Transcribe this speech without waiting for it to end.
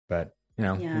but we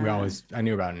I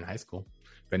knew about it in high school,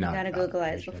 but you not. Gotta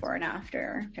Googleize before and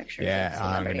after pictures. Yeah,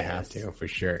 I'm gonna have to for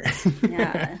sure.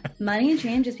 Yeah, money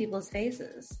changes people's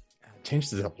faces.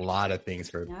 Changes a lot of things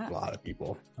for a lot of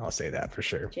people. I'll say that for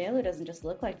sure. JLo doesn't just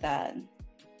look like that.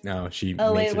 No, she.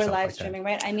 Oh wait, we're live streaming,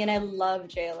 right? I mean, I love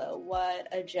JLo. What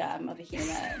a gem of a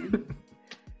human.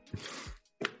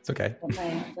 It's okay.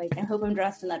 I hope I'm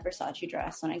dressed in that Versace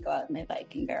dress when I go out in my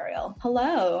Viking burial.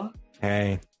 Hello.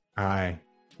 Hey. Hi.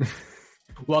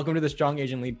 Welcome to the Strong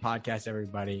Asian Lead podcast,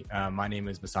 everybody. My name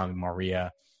is Masami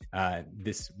Maria.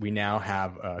 We now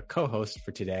have a co-host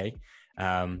for today.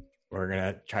 We're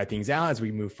gonna try things out as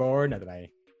we move forward. Not that I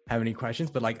have any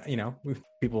questions, but life.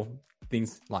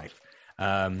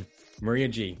 Maria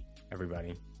G,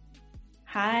 everybody.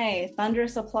 Hi,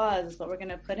 thunderous applause is what we're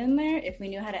gonna put in there if we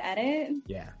knew how to edit.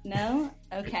 Yeah. No?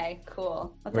 Okay,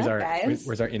 cool. What's up, guys?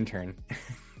 Where's our intern?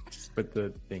 Just put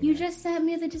the thing. You just sent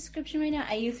me the description right now.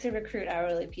 I used to recruit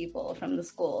hourly people from the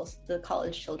schools, the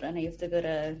college children. I used to go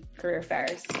to career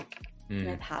fairs in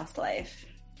my past life.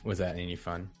 Was that any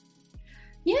fun?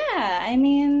 Yeah, I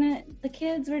mean, the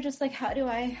kids were just like, how do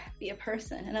I be a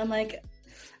person? And I'm like,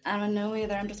 I don't know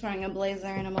either. I'm just wearing a blazer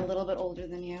and I'm a little bit older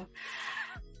than you.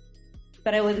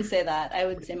 But I wouldn't say that. I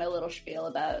would say my little spiel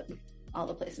about all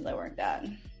the places I worked at.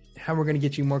 How we're going to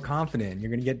get you more confident. You're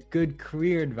going to get good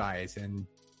career advice and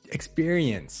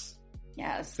experience.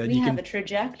 Yes, we have a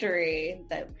trajectory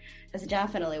that has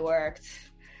definitely worked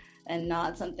and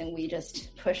not something we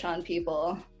just push on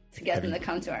people to get them to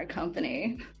come to our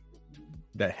company.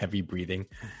 That heavy breathing.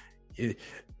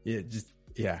 It's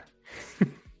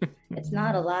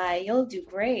not a lie. You'll do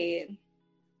great.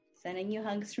 Sending you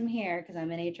hugs from here because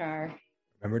I'm in HR.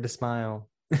 Remember to smile.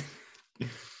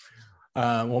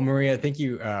 Well, Maria, thank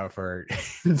you for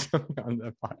jumping on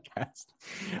the podcast.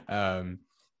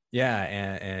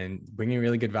 And bringing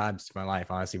really good vibes to my life.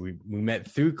 Honestly, we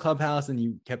met through Clubhouse, and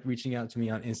you kept reaching out to me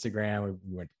on Instagram. We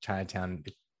went to Chinatown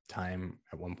time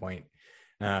at one point.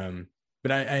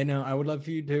 But I know I would love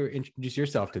for you to introduce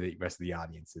yourself to the rest of the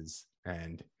audiences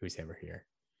and who's ever here.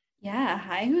 Yeah.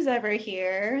 Hi, who's ever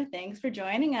here. Thanks for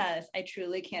joining us. I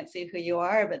truly can't say who you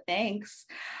are, but thanks.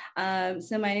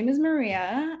 So my name is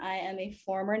Maria. I am a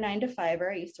former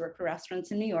 9-to-5er. I used to work for restaurants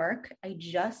in New York. I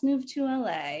just moved to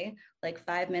LA like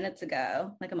 5 minutes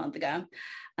ago, like a month ago.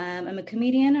 I'm a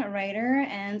comedian, a writer,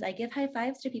 and I give high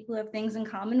fives to people who have things in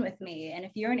common with me. And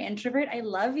if you're an introvert, I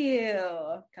love you.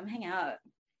 Come hang out.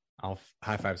 I'll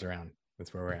high fives around.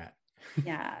 That's where we're at.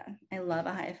 Yeah. I love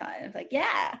a high five. Like,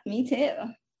 yeah, me too.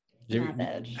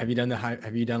 Have you done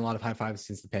a lot of high fives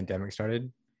since the pandemic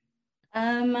started?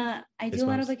 I do a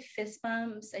lot of like fist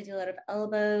bumps. I do a lot of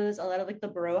elbows, a lot of like the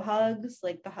bro hugs,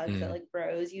 like the hugs that like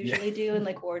bros usually do in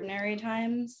like ordinary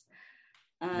times.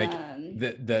 Like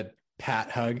the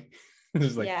pat hug.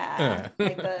 Like, or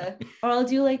I'll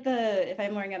do like if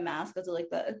I'm wearing a mask, I'll do like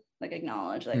the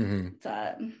acknowledge, like what's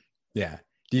up? Yeah.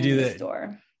 Do you do the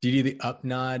store? Do you do the up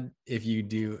nod if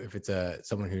it's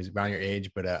someone who's around your age,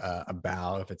 but a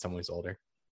bow if it's someone who's older?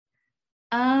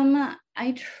 I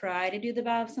try to do the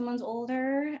bow if someone's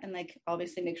older and like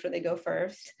obviously make sure they go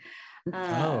first.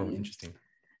 Interesting.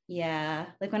 Yeah.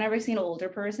 Like whenever I see an older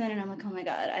person and I'm like, oh my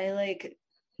God, I like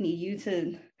need you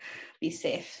to be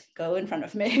safe. Go in front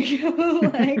of me.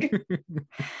 Like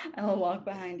I will walk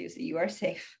behind you so you are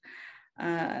safe.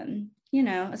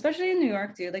 Especially in New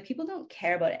York, dude, like people don't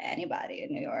care about anybody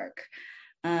in New York.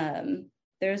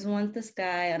 There's once this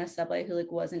guy on a subway who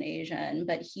like wasn't Asian,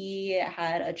 but he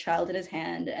had a child in his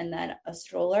hand and then a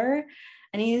stroller.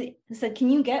 And he said,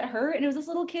 can you get her? And it was this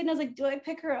little kid. And I was like, do I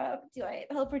pick her up? Do I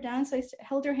help her down? So I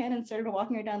held her hand and started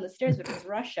walking her down the stairs, which was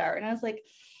rush hour. And I was like,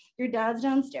 your dad's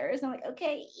downstairs. And I'm like,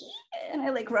 okay. And I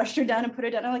like rushed her down and put her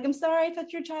down. I'm like, I'm sorry, I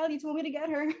touched your child. You told me to get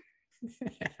her.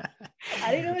 I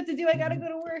didn't know what to do. I gotta go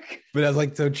to work. But that's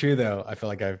like so true though. I feel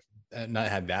like I've not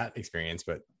had that experience,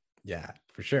 but yeah,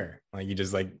 for sure. Like you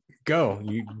just like go,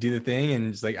 you do the thing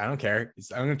and just like, I don't care.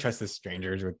 I'm gonna trust the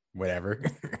strangers with whatever.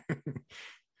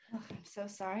 I'm so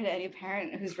sorry to any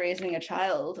parent who's raising a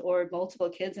child or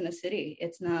multiple kids in a city.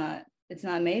 It's not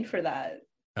made for that.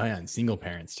 Oh yeah, and single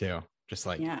parents too. Just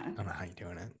like, yeah. I don't know how you're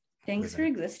doing it. Thanks for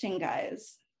existing,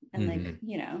 guys. And like,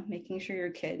 making sure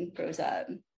your kid grows up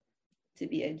to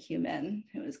be a human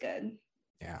who is good.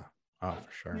 Yeah. Oh,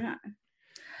 for sure. Yeah.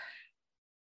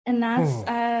 And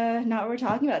that's not what we're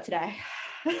talking about today.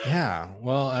 Yeah.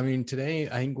 Well, I mean, today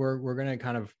I think we're gonna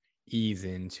kind of ease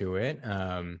into it.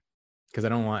 Because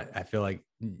I feel like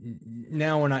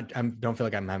now don't feel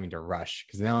like I'm having to rush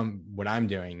because now what I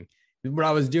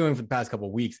was doing for the past couple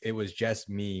of weeks, it was just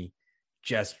me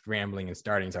just rambling and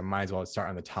starting, so I might as well start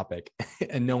on the topic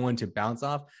and no one to bounce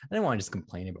off. I don't want to just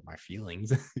complain about my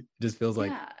feelings. It just feels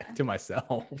like to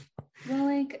myself. Well,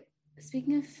 like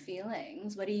speaking of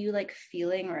feelings, what are you like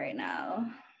feeling right now?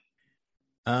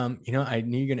 I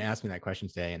knew you were gonna ask me that question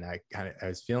today, and I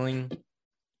was feeling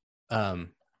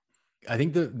I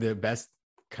think the best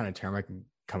kind of term I can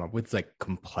come up with is like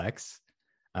complex.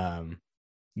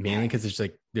 Mainly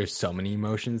because there's so many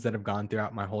emotions that have gone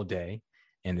throughout my whole day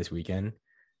and this weekend.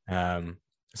 So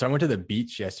I went to the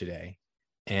beach yesterday,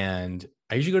 and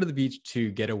I usually go to the beach to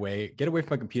get away from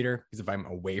my computer, because if I'm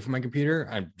away from my computer,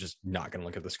 I'm just not gonna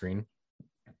look at the screen.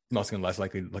 I'm also less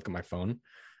likely to look at my phone.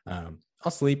 I'll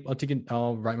sleep,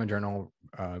 I'll write my journal,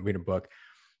 read a book.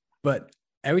 But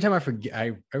every time I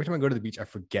go to the beach, I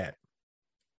forget.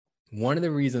 One of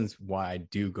the reasons why I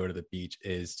do go to the beach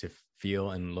is to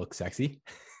feel and look sexy.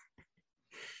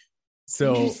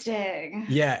 So interesting.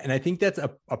 Yeah, and I think that's I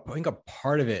think a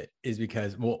part of it is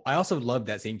because, well, I also love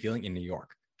that same feeling in New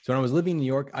York. So when I was living in New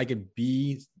York, I could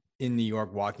be in New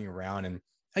York walking around, and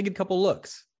I get a couple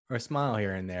looks or a smile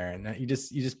here and there, and you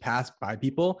just pass by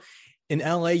people. In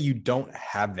LA, you don't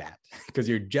have that because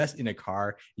you're just in a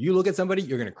car. You look at somebody,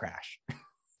 you're gonna crash.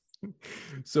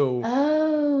 So,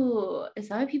 oh, is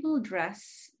that why people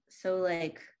dress so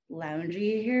like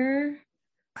loungy here?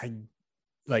 I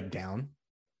like down.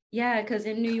 Yeah, because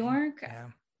in New York, Yeah.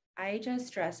 I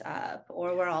just dress up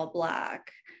or we're all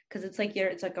black, because it's like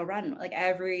a run. Like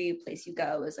every place you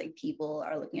go is like people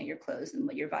are looking at your clothes and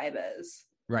what your vibe is.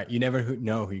 Right. You never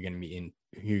know who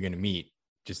you're gonna meet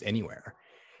just anywhere.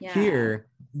 Yeah. Here,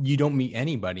 you don't meet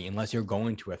anybody unless you're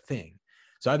going to a thing.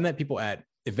 So I've met people at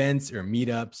events or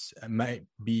meetups. I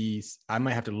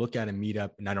might have to look at a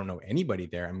meetup and I don't know anybody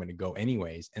there. I'm going to go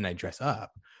anyways, and I dress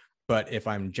up. But if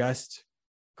I'm just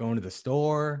going to the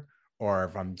store, or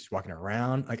if I'm just walking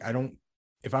around, like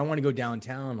if I want to go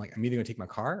downtown, like I'm either going to take my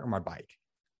car or my bike.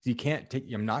 So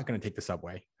I'm not going to take the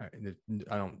subway.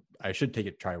 I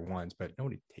should try it once, but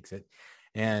nobody takes it.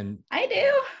 And I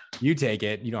do. You take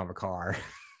it. You don't have a car.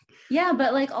 Yeah,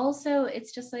 but like also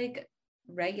it's just like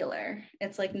regular.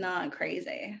 It's like not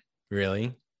crazy.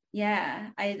 Really? Yeah.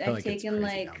 I've taken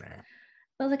like,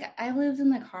 but like I lived in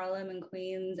like Harlem and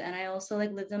Queens, and I also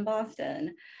like lived in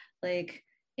Boston. Like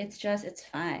it's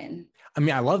fine. I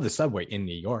mean, I love the subway in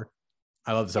New York.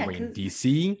 I love the subway in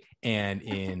DC and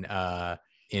in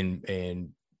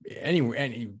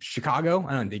Chicago.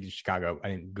 I don't think Chicago. I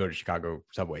didn't go to Chicago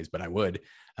subways, but I would.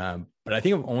 But I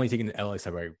think I've only taken the LA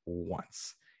subway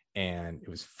once, and it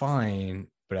was fine.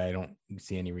 But I don't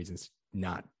see any reasons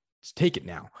not to take it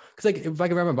now. Because like if I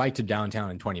could ride my bike to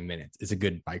downtown in 20 minutes, it's a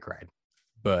good bike ride.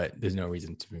 But there's no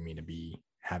reason for me to be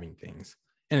having things.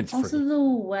 And it's also free. The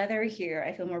weather here,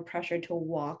 I feel more pressured to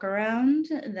walk around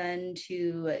than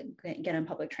to get in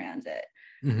public transit.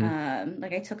 Mm-hmm.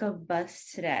 Like I took a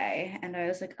bus today, and I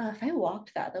was like, oh, if I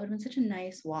walked that would have been such a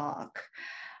nice walk.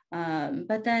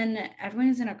 But then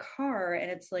everyone's in a car, and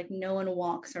it's like no one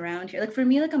walks around here. Like for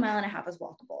me, like a mile and a half is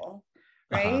walkable,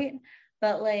 right?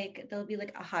 But like there'll be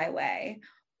like a highway,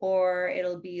 or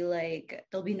it'll be like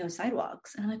there'll be no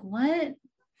sidewalks, and I'm like, what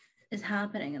is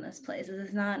happening in this place? This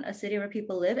is not a city where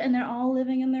people live, and they're all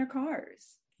living in their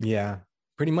cars. Yeah,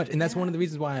 pretty much. And that's one of the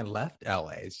reasons why I left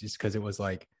LA. It's just because it was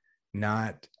like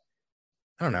not,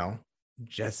 I don't know,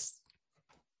 just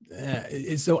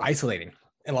it's so isolating.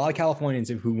 And a lot of Californians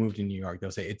who moved to New York,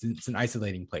 they'll say it's an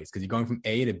isolating place because you're going from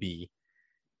A to B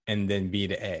and then B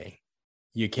to A.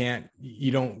 You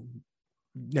don't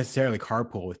necessarily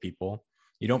carpool with people.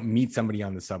 You don't meet somebody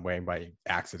on the subway by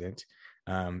accident.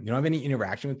 You don't have any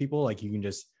interaction with people. Like you can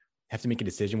just have to make a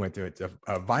decision whether it's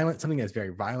something that's very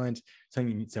violent,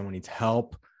 someone needs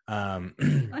help. I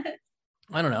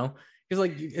don't know. Because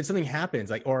like if something happens,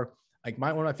 like, or like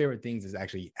one of my favorite things is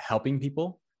actually helping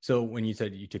people. So when you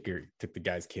said you took the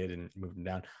guy's kid and moved him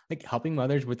down, like helping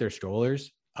mothers with their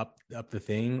strollers up the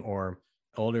thing, or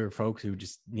older folks who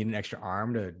just need an extra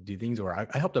arm to do things. Or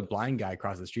I helped a blind guy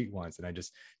cross the street once, and I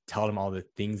just told him all the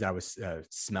things I was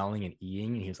smelling and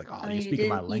eating, and he was like, "Oh, you're speaking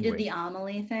my language." You did the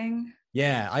Amelie thing.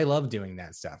 Yeah, I love doing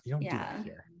that stuff. You don't do that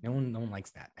here. No one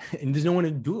likes that, and there's no one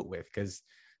to do it with because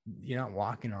you're not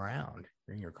walking around.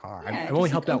 You're in your car. Yeah, I've only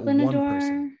helped out one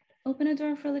person. Open a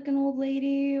door for like an old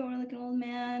lady or like an old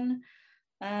man.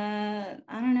 I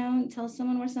don't know. Tell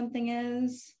someone where something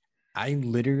is. I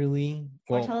literally,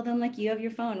 or tell them like you have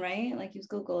your phone, right? Like use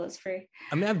Google, it's free.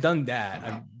 I mean, I've done that.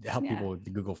 I've helped people with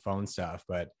the Google phone stuff,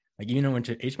 but like, even though I went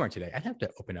to H Mart today, I'd have to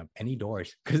open up any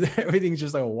doors because everything's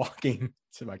just like walking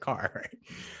to my car,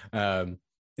 right?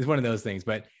 It's one of those things.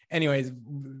 But anyways,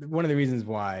 one of the reasons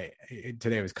why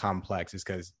today was complex is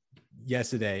because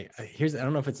yesterday, I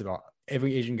don't know if it's about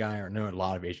every Asian guy or no, a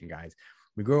lot of Asian guys.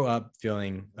 We grow up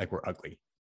feeling like we're ugly.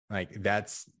 Like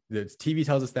that's the TV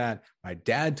tells us that. My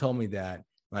dad told me that.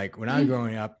 Like when I was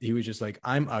growing up, he was just like,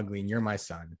 I'm ugly and you're my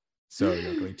son. So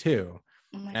you're ugly too.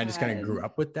 Oh my And I just kind of God. grew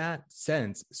up with that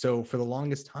sense. So for the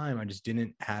longest time, I just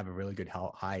didn't have a really good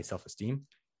high self-esteem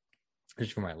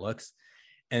just for my looks.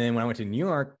 And then when I went to New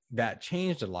York, that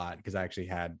changed a lot because I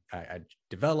actually I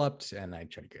developed and I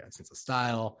tried to get a sense of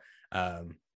style,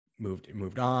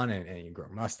 moved on and grow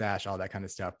a mustache, all that kind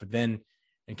of stuff. But then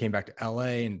I came back to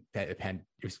LA and it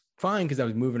was fine because I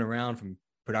was moving around from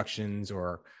productions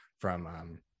or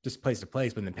from just place to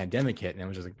place. But then the pandemic hit and I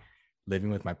was just like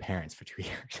living with my parents for 2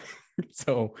 years.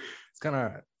 So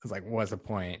it's like, what's the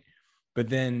point? But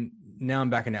then now I'm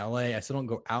back in LA. I still don't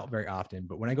go out very often,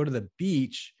 but when I go to the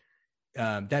beach,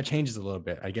 that changes a little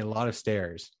bit. I get a lot of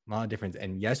stares, a lot of difference.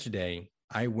 And yesterday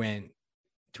I went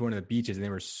to one of the beaches and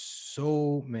there were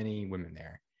so many women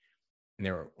there and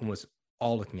they were almost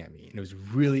all looking at me and it was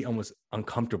really almost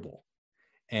uncomfortable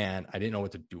and I didn't know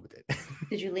what to do with it.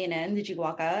 Did you lean in? Did you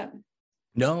walk up?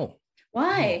 No.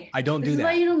 Why? I don't This do is that.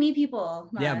 why you don't meet people.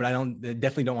 Yeah, but I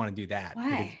definitely don't want to do that.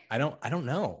 Why? I don't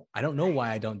know. I don't know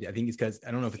why I don't. I think it's because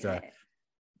I don't know if it's a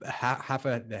half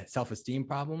a self-esteem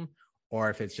problem or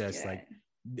if it's just like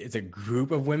it's a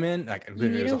group of women. Like you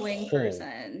need a wing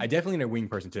person. I definitely need a wing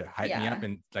person to hype me up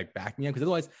and like back me up because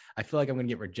otherwise I feel like I'm gonna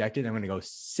get rejected. I'm gonna go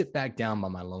sit back down by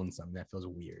my lonesome. That feels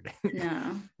weird. No,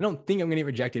 I don't think I'm gonna get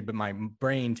rejected, but my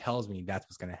brain tells me that's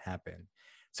what's gonna happen.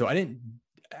 So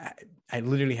I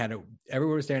literally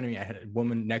everywhere was staring at me. I had a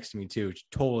woman next to me too,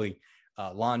 totally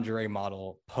lingerie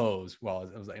model pose. Well,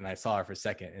 I was like, and I saw her for a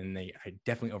second, and I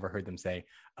definitely overheard them say,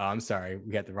 oh, "I'm sorry,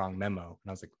 we got the wrong memo." And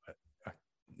I was like, what?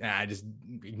 And I just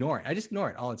ignore it. I just ignore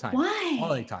it all the time. Why?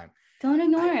 All the time. Don't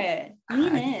ignore it.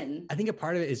 Lean in. I think a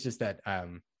part of it is just that,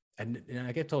 and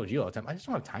like I told you all the time, I just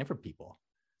don't have time for people.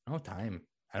 I don't have time.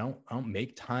 I don't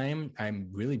make time. I'm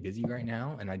really busy right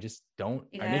now, and I just don't.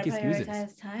 You I gotta make excuses.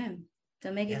 prioritize time.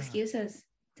 Don't make excuses.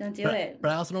 Don't do it.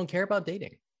 But I also don't care about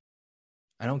dating.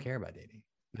 I don't care about dating.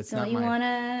 That's don't not you my...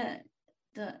 wanna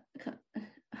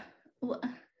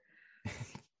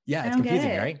Yeah, it's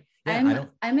confusing, right? Yeah,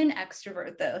 I'm an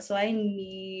extrovert though, so I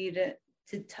need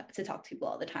to talk to people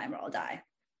all the time or I'll die.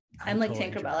 I'm like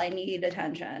Tinkerbell. I need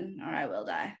attention or I will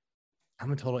die.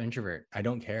 I'm a total introvert. I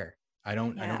don't care. I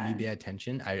don't need the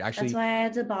attention. That's why I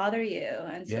had to bother you.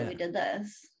 And so we did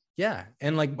this. Yeah.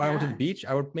 And like when I went to the beach, if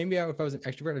I was an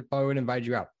extrovert, I probably would invite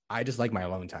you out. I just like my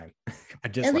alone time.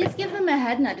 At least give them a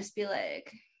head nod. Just be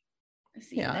like, I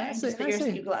see you there. Just put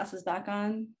your glasses back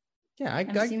on. Yeah.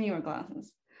 I'm seeing your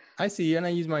glasses. I see you and I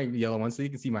use my yellow ones so you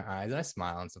can see my eyes and I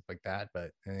smile and stuff like that.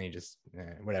 But and then you just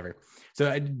whatever.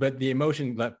 So but the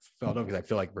emotion felt over because I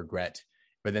feel like regret.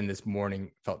 But then this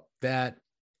morning felt that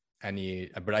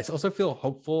but I also feel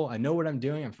hopeful. I know what I'm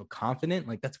doing. I feel confident.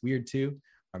 Like that's weird too.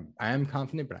 I am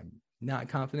confident, but I'm not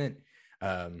confident.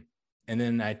 And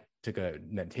then I took a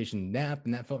meditation nap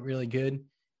and that felt really good.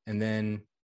 And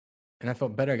I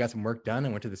felt better. I got some work done. I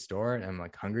went to the store and I'm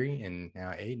like hungry and now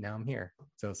I ate. Now I'm here.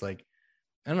 So it's like,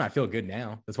 I don't know. I feel good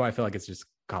now. That's why I feel like it's just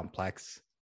complex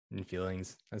and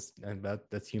feelings.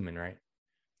 That's human, right?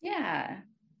 Yeah.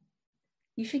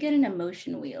 You should get an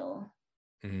emotion wheel.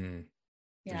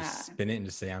 Yeah. Just spin it and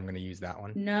just say, I'm going to use that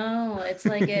one. No, it's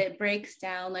like it breaks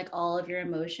down like all of your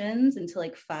emotions into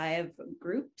like 5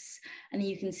 groups. And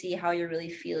you can see how you're really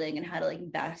feeling and how to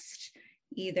like best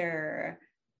either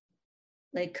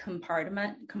like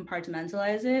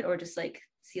compartmentalize it or just like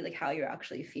see like how you're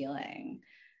actually feeling.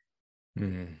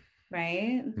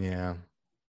 Right? Yeah.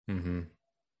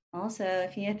 Also,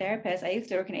 if you're a therapist, I used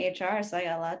to work in HR, so I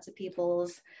got lots of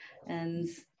people's and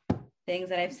things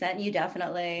that I've sent you.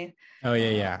 Definitely. Oh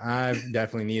yeah. I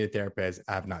definitely need a therapist.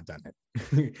 I've not done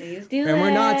it. Please do. And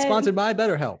we're not sponsored by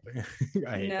BetterHelp.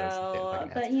 I hate those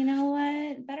but you know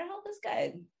what? BetterHelp is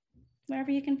good.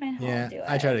 Wherever you can find help. Yeah, do it.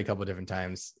 I tried it a couple of different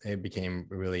times. It became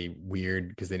really weird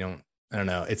because I don't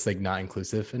know. It's like not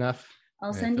inclusive enough.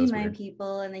 I'll send you my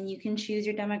people and then you can choose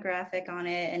your demographic on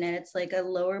it. And then it's like a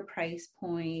lower price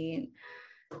point.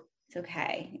 It's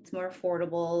okay. It's more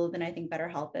affordable than I think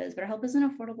BetterHelp is. BetterHelp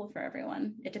isn't affordable for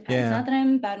everyone. It depends. Yeah. Not that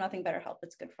I'm bad mouthing BetterHelp.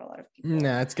 It's good for a lot of people.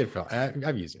 Nah, it's good for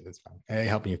I've used it. It's fine.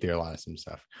 Helping you through a lot of some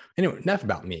stuff. Anyway, enough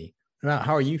about me.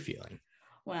 How are you feeling?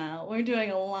 Wow, we're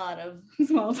doing a lot of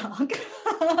small talk.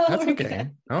 That's okay.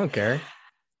 I don't care.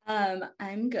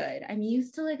 I'm good. I'm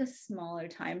used to like a smaller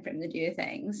time frame to do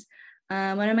things.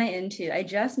 What am I into? I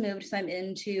just moved, so I'm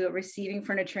into receiving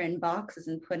furniture in boxes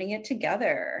and putting it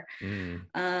together.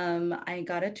 I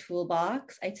got a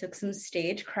toolbox. I took some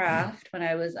stagecraft when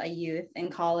I was a youth in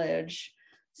college.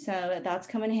 So that's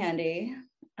come in handy.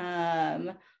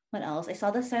 What else? I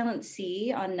saw The Silent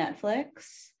Sea on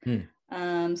Netflix.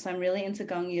 So I'm really into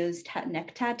Gong Yu's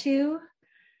neck tattoo.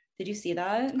 Did you see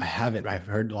that? I haven't. I've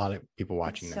heard a lot of people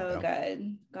watching it's that. So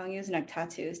good. Gong Yu's neck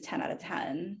tattoo is 10 out of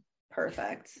 10.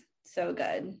 Perfect. So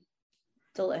good.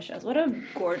 Delicious. What a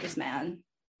gorgeous man.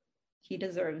 He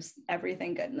deserves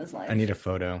everything good in his life. I need a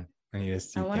photo. I need to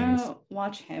see I want to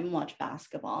watch him watch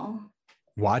basketball.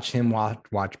 Watch him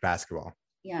watch basketball.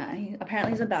 Yeah,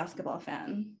 apparently he's a basketball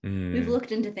fan. We've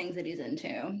looked into things that he's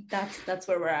into. That's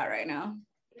where we're at right now.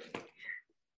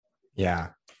 Yeah.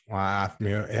 Wow.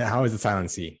 How is The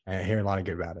Silent Sea? I hear a lot of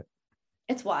good about it.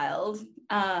 It's wild.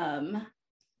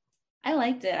 I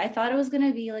liked it. I thought it was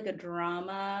gonna be like a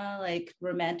drama, like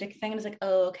romantic thing. I was like,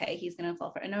 oh, okay, he's gonna fall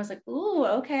for it. And I was like, ooh,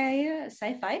 okay,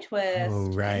 sci-fi twist.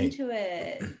 Oh, right. Into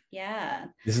it. Yeah.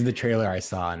 This is the trailer I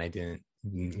saw and I didn't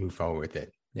move forward with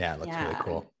it. Yeah, it looks really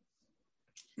cool.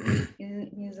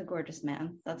 He's a gorgeous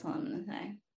man. That's all I'm gonna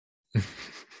say.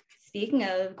 Speaking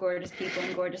of gorgeous people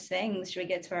and gorgeous things, should we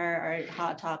get to our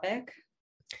hot topic?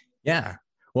 Yeah.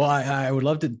 Well, I would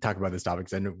love to talk about this topic,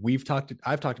 and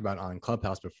I've talked about it on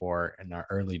Clubhouse before in our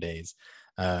early days.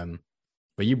 But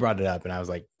you brought it up and I was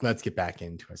like, let's get back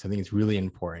into it. So I think it's really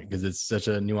important because it's such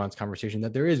a nuanced conversation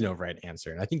that there is no right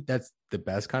answer. And I think that's the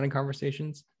best kind of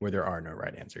conversations where there are no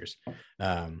right answers,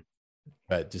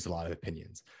 but just a lot of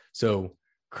opinions. So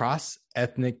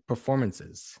cross-ethnic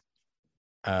performances.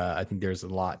 I think there's a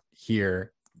lot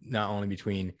here, not only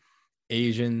between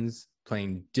Asians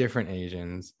playing different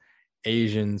Asians,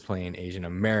 Asians playing Asian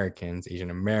Americans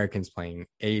playing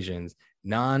Asians,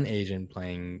 non-Asian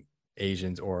playing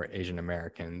Asians or Asian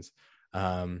Americans.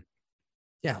 Yeah,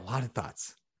 a lot of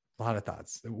thoughts.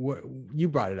 You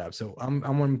brought it up, so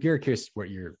I'm curious what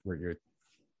your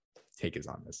take is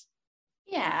on this.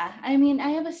 Yeah, I mean,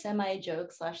 I have a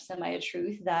semi-joke /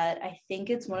 semi-truth that I think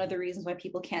it's one of the reasons why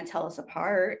people can't tell us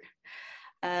apart.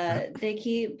 They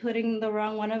keep putting the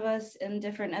wrong one of us in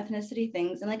different ethnicity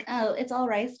things and like, oh, it's all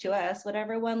rice to us.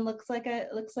 Whatever one looks like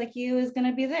you is going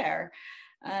to be there.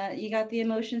 You got the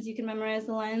emotions, you can memorize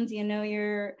the lines, you know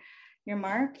your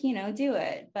mark, do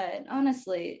it. But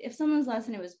honestly, if someone's last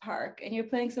name was Park and you're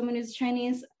putting someone who's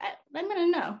Chinese, I'm gonna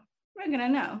know. We're gonna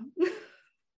know.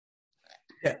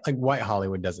 Yeah, like white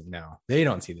Hollywood doesn't know. They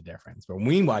don't see the difference. But when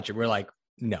we watch it, we're like,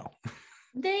 no.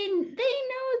 They know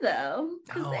though.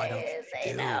 No,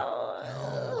 they know.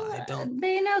 No, I don't.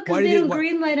 They know because they don't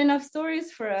greenlight enough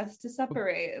stories for us to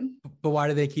separate. But why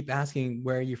do they keep asking,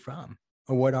 where are you from?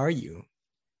 Or what are you?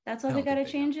 That's why we got to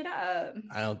change it up.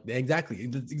 I don't exactly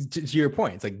to your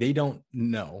point. It's like they don't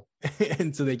know.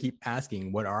 And so they keep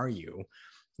asking, what are you?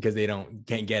 Because they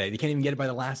can't get it. They can't even get it by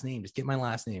the last name. Just get my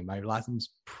last name. My last name's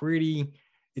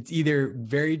it's either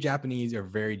very Japanese or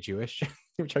very Jewish,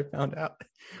 which I found out.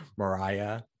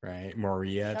 Mariah, right?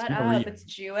 Maria. Shut up. It's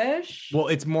Jewish. Well,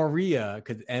 it's Maria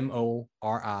because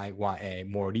Moriya,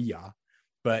 Moria.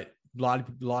 But a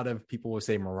lot of people will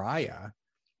say Mariah.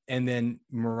 And then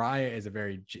Mariah is a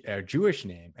very Jewish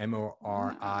name,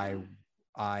 Moriah.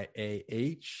 But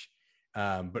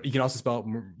you can also spell it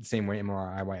the same way,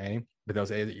 Moriya. But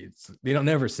they don't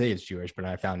never say it's Jewish, but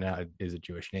I found out it is a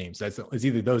Jewish name. So it's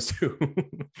either those two.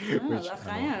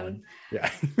 Yeah.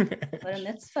 What a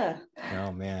mitzvah.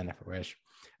 Oh man, I wish.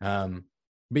 But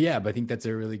I think that's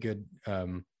a really good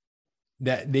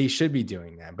that they should be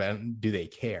doing that. But do they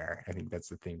care? I think that's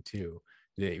the thing too.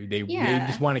 They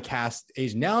just want to cast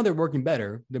Asian. Now they're working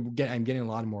better. I'm getting a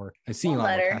lot more. I'm seeing a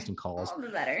lot more casting calls. All the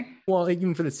better. Well,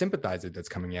 even for the Sympathizer that's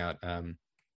coming out,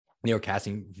 they were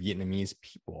casting Vietnamese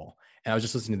people. And I was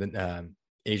just listening to the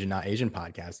Asian Not Asian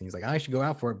podcast, and he's like, I should go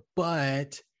out for it,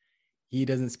 but he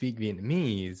doesn't speak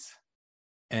Vietnamese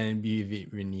and be a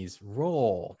Vietnamese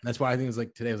role. That's why I think it was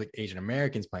like today, it was like Asian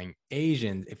Americans playing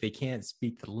Asians. If they can't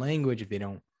speak the language, if they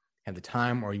don't have the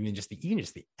time, or even just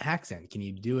the accent, can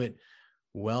you do it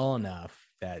well enough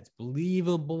that's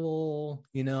believable?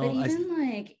 But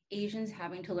even Asians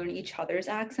having to learn each other's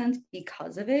accents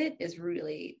because of it is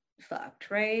really fucked,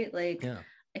 right?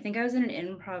 I think I was in an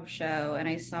improv show and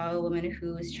I saw a woman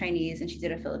who was Chinese and she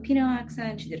did a Filipino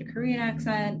accent, she did a Korean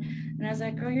accent, and I was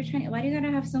like, girl, you're Chinese. Why do you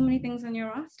gotta have so many things on your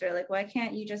roster? Like, why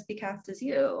can't you just be cast as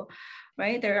you?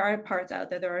 Right? There are parts out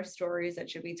there are stories that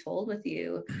should be told with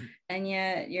you, and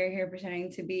yet you're here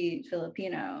pretending to be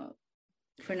Filipino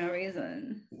for no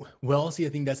reason. Well, see, I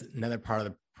think that's another part of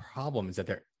the problem, is that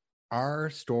there are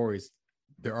stories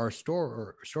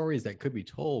that could be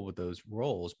told with those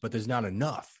roles, but there's not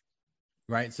enough,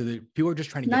 right? So people are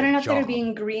just trying to get enough that are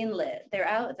being greenlit. They're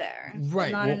out there,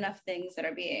 right? Not enough things that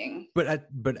are being but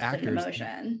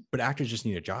actors just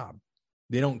need a job.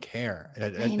 They don't care. I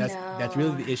That's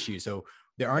really know. the issue. So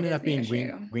there aren't It is enough the being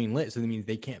issue. green lit. So that means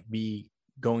they can't be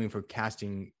going for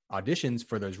casting auditions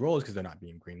for those roles because they're not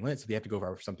being green lit. So they have to go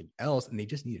for something else, and they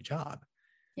just need a job,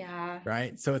 Yeah.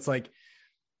 right? So it's like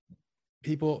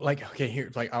people like, okay,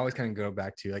 here, like I always kind of go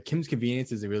back to like Kim's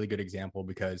Convenience is a really good example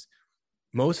because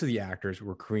most of the actors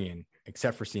were Korean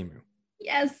except for Simu,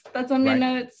 Yes, that's on my right?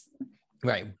 notes.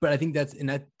 Right. But I think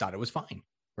and I thought it was fine,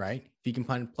 right? If you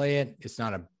can play it, it's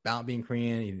not about being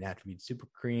Korean. You didn't have to be super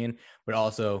Korean, but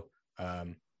also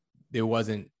there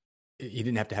wasn't, you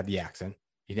didn't have to have the accent.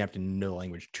 You didn't have to know the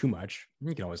language too much.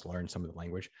 You can always learn some of the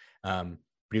language. But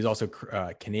he was also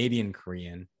Canadian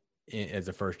Korean as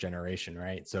a first generation,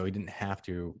 right? So he didn't have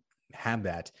to have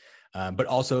that. But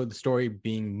also the story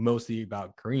being mostly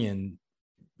about Korean,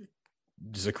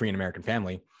 just a Korean American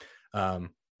family.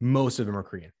 Most of them are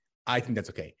Korean. I think that's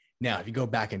okay. Now, if you go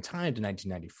back in time to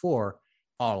 1994,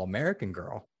 All American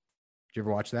Girl, did you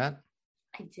ever watch that?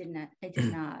 I did not. I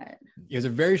did not. It was a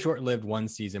very short-lived one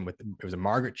season it was a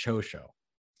Margaret Cho show,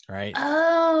 right?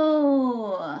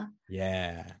 Oh.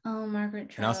 Yeah. Oh,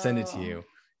 Margaret Cho. And I'll send it to you.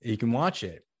 You can watch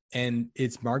it. And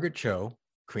it's Margaret Cho,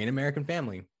 Korean American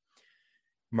family.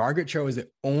 Margaret Cho is the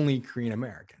only Korean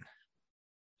American.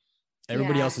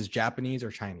 Everybody else is Japanese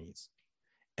or Chinese.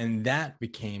 And that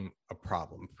became a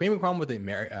problem. Became a problem with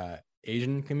the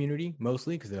Asian community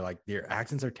mostly because they're like, their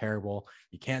accents are terrible.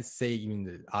 You can't say even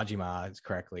the ajimas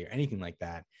correctly or anything like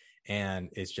that. And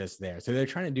it's just there. So they're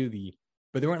trying to do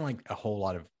but there weren't like a whole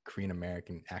lot of Korean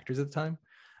American actors at the time.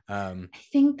 I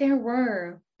think there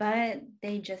were, but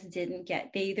they just didn't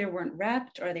they either weren't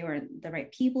repped or they weren't the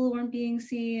right people weren't being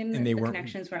seen. And the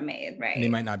connections weren't made, right? And they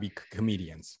might not be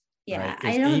comedians. Yeah,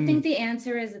 right? I don't think the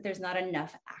answer is that there's not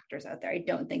enough actors out there. I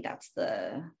don't think that's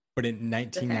But in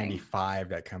 1995,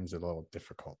 that comes a little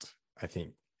difficult, I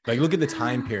think. Like, look at the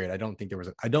time period. I don't think there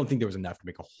was enough to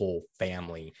make a whole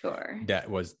family that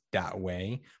was that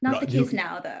way. Not the case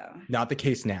now, though. Not the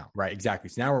case now, right?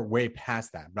 Exactly. So now we're way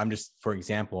past that. But I'm just, for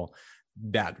example,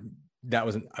 I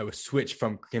was switched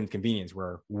from Kim's Convenience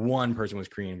where one person was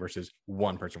Korean versus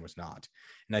one person was not.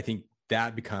 And I think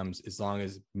that becomes, as long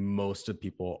as most of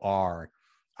people are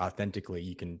authentically,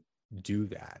 you can do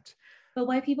that. But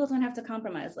white people don't have to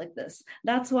compromise like this.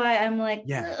 That's why I'm like,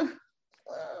 yeah.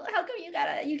 How come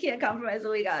you can't compromise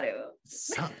when we got to?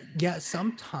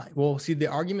 Sometimes. Well, see, the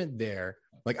argument there,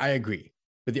 like, I agree,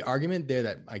 but the argument there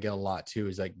that I get a lot too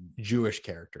is like Jewish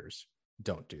characters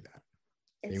don't do that.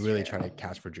 They really try to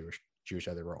cast for Jewish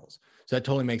other roles. So that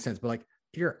totally makes sense. But like,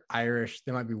 if you're Irish,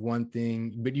 there might be one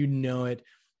thing, but it.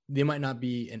 They might not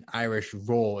be an Irish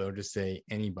role. It'll just say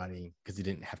anybody because it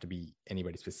didn't have to be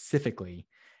anybody specifically.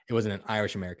 It wasn't an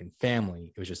Irish American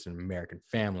family. It was just an American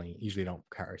family. Usually don't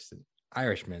cast an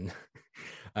Irishman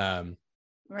if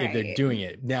they're doing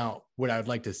it. Now, what I would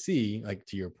like to see, like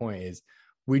to your point, is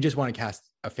we just want to cast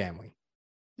a family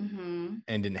and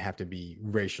didn't have to be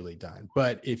racially done.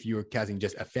 But if you were casting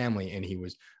just a family and he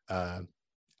was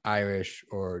Irish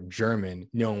or German,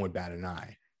 no one would bat an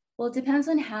eye. Well, it depends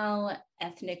on how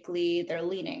ethnically they're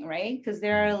leaning, right? Because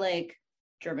there are like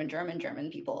German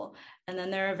people, and then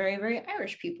there are very, very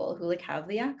Irish people who like have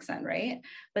the accent, right?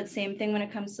 But same thing when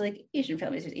it comes to like Asian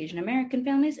families. There's Asian American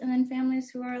families, and then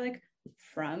families who are like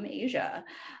from Asia.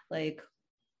 Like,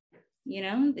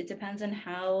 it depends on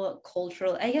how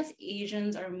cultural. I guess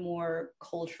Asians are more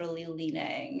culturally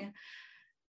leaning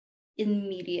in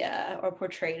media or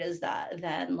portrayed as that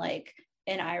than like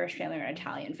an Irish family or an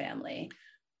Italian family.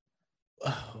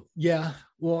 Yeah,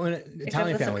 well, an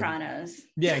Italian family. Sopranos.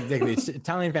 Yeah, exactly. It's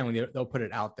Italian family. They'll put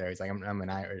it out there. It's like I'm an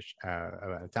Irish,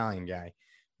 an Italian guy,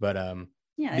 but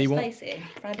yeah, they won't. Spicy.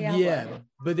 Yeah,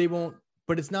 but they won't.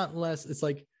 But it's not less. It's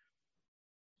like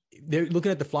they're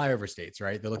looking at the flyover states,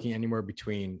 right? They're looking anywhere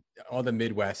between all the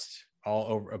Midwest, all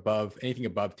over above anything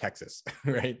above Texas,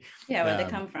 right? Yeah, where they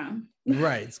come from.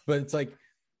 Right, but it's like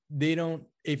they don't.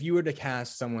 If you were to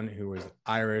cast someone who was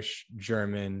Irish,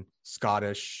 German,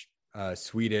 Scottish,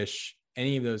 Swedish,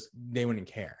 any of those, they wouldn't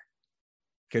care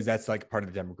because that's like part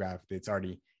of the demographic that's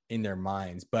already in their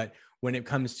minds. But when it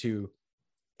comes to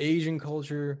Asian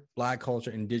culture, Black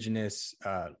culture, Indigenous,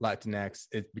 Latinx,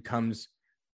 it becomes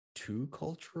too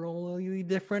culturally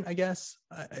different, I guess.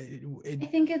 I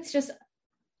think it's just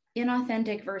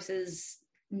inauthentic versus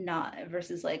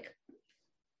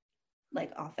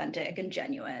like authentic and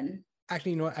genuine.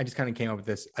 Actually, you know what? I just kind of came up with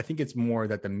this. I think it's more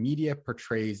that the media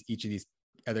portrays each of these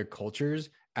other cultures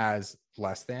as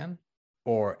less than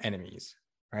or enemies,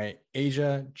 right?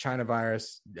 Asia, China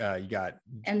virus, you got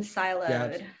and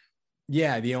siloed.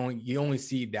 Yeah, you only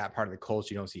see that part of the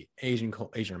culture. You don't see Asian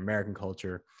American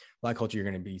culture. Black culture, you're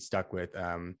going to be stuck with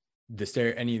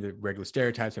any of the regular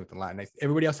stereotypes with the Latinx.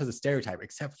 Everybody else has a stereotype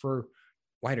except for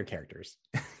whiter characters.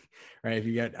 Right? If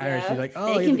you get Irish, you're like,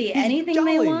 oh, they can be anything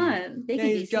jolly. they want. They can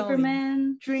be jolly.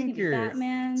 Superman, drinkers,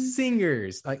 Batman,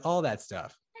 singers, like all that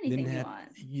stuff. Anything you want.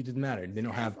 It doesn't matter. They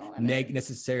don't have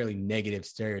necessarily negative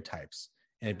stereotypes.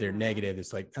 And if they're negative,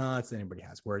 it's like, oh, it's anybody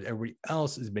has. Whereas everybody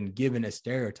else has been given a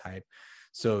stereotype,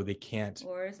 so they can't.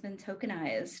 Or it's been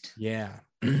tokenized. Yeah.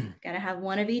 Gotta have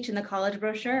one of each in the college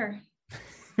brochure.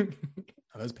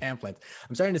 Those pamphlets.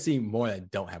 I'm starting to see more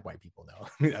that don't have white people though.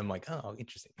 I'm like, oh,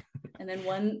 interesting. And then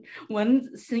one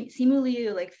Simu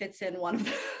Liu like fits in one of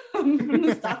them from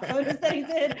the stock photos that he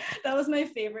did. That was my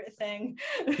favorite thing.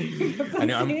 I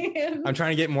know. I'm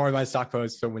trying to get more of my stock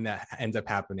photos, so when that ends up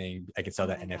happening, I can sell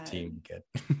that NFT and get.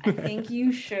 I think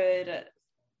you should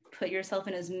put yourself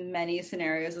in as many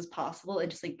scenarios as possible and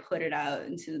just like put it out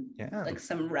into like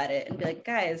some Reddit and be like,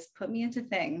 guys, put me into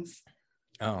things.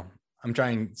 Oh, I'm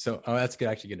trying. So, that's good.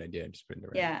 Actually, good idea. Just put it in the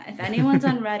Reddit. Yeah. If anyone's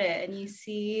on Reddit and you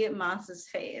see Mas's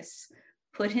face,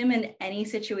 put him in any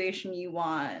situation you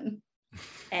want,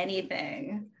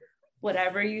 anything,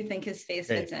 whatever you think his face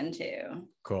fits into.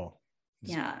 Cool.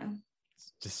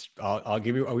 Just I'll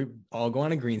give you, I'll go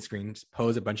on a green screen, just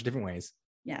pose a bunch of different ways.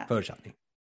 Yeah. Photoshop me.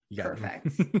 You got perfect.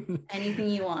 Anything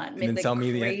you want. Make like sell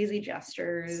me crazy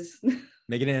gestures.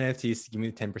 Make it an NFT. Give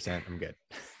me the 10%. I'm good.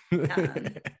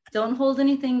 Don't hold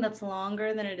anything that's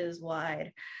longer than it is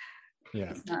wide.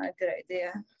 Yeah. It's not a good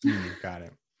idea. Got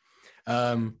it.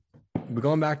 But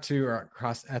going back to our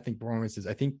cross ethnic performances,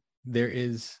 I think there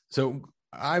is, so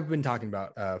I've been talking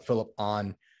about Philip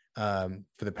on for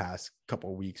the past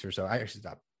couple of weeks or so. I actually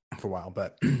stopped for a while,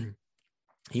 but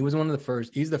he was one of the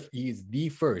first, he's the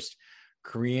first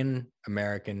Korean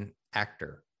American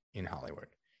actor in Hollywood.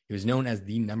 He was known as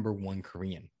the number one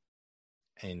Korean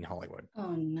in Hollywood.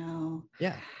 Oh no.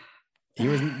 Yeah. He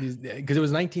was, because it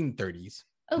was 1930s.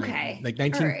 Okay. Like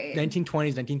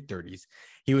 1920s, 1930s.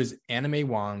 He was Anna May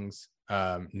Wong's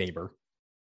neighbor.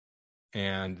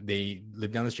 And they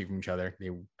lived down the street from each other. They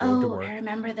drove to work. I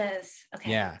remember this. Okay.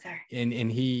 Yeah. Sorry.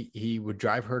 And he would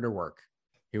drive her to work.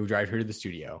 He would drive her to the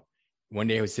studio. One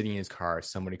day I was sitting in his car.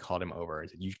 Somebody called him over and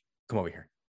said, "You come over here.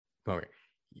 Come over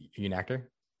here. You an actor?"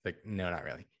 Like, no, not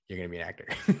really. You're going to be an actor.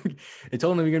 They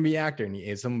told him you're going to be an actor. And he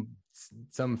is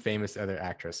some famous other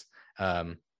actress.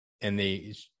 And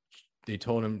they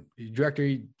told him,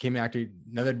 director came actor.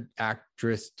 Another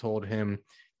actress told him,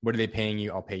 "What are they paying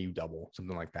you? I'll pay you double,"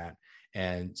 something like that.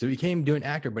 And so he came doing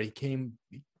actor, but he came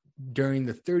during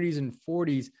the 30s and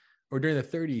 40s, or during the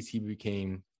 30s,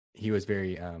 he was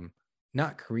very,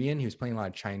 not Korean. He was playing a lot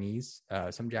of Chinese,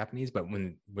 some Japanese, but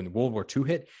when World War II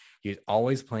hit, he was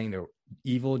always playing the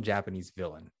evil Japanese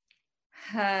villain.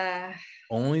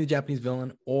 Only the Japanese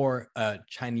villain or a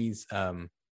Chinese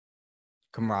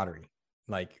camaraderie,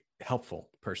 like helpful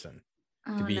person.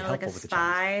 To be helpful like with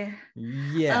spy. The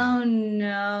Chinese. Yeah. Oh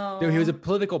no. So he was a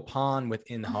political pawn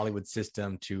within the Hollywood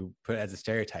system to put as a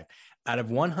stereotype. Out of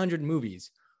 100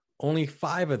 movies, only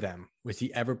 5 of them was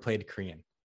he ever played Korean.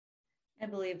 I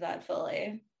believe that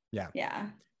fully. Yeah. Yeah.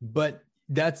 But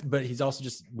he's also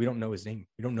just, we don't know his name.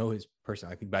 We don't know his person.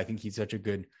 I think he's such a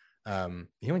good, he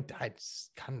only died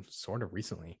kind of sort of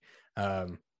recently. Like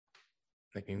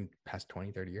in the past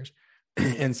 20, 30 years.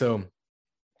 And so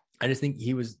I just think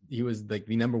he was like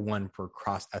the number one for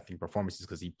cross-ethnic performances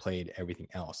because he played everything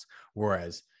else.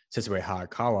 Whereas Setsubei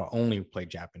Hayakawa only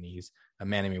played Japanese.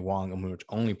 Anna May Wong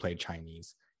only played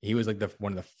Chinese. He was like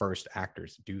one of the first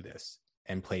actors to do this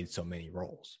and played so many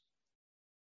roles.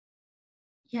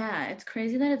 Yeah, it's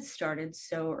crazy that it started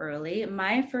so early.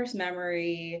 My first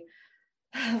memory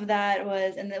of that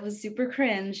was super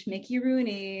cringe, Mickey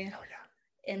Rooney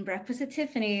in Breakfast at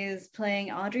Tiffany's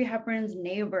playing Audrey Hepburn's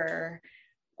neighbor.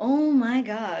 Oh my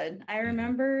God. I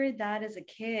remember that as a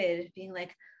kid being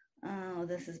like, oh,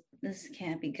 this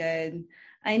can't be good.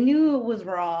 I knew it was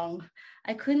wrong.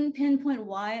 I couldn't pinpoint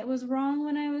why it was wrong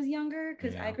when I was younger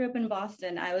because I grew up in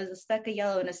Boston. I was a speck of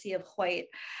yellow in a sea of white.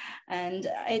 And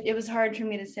it was hard for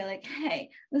me to say like, hey,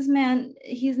 this man,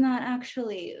 he's not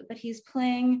actually, but he's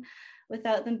playing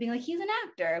without them being like, he's an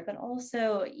actor, but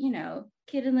also,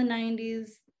 kid in the 90s,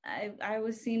 I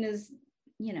was seen as,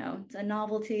 it's a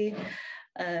novelty.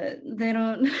 They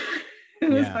don't it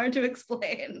was hard to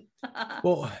explain.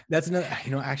 Well, that's another,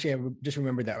 actually I just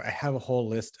remembered that I have a whole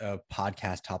list of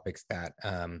podcast topics that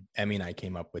Emmy and I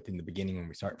came up with in the beginning when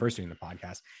we started first doing the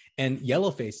podcast, and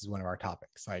Yellowface is one of our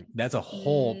topics. Like that's a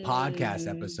whole podcast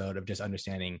episode of just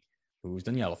understanding who's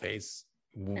done Yellowface,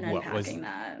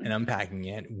 and unpacking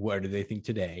it. What do they think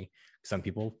today? Some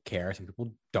people care, some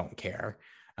people don't care.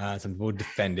 Some people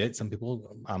defend it. Some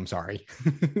people, I'm sorry.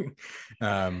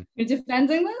 You're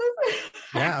defending this?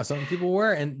 Yeah, some people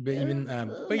were, and but even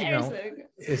but you know, Embarrassing.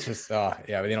 it's just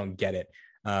yeah, they don't get it.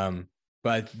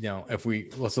 But you know, if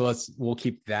we'll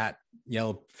keep that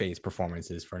yellow face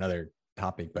performances for another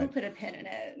topic. We'll But put a pin in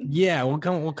it. yeah, we'll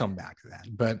come back to that.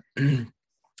 But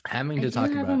having I to do talk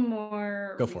have a about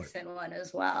more go for it. recent one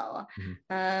as well.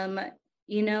 Mhm.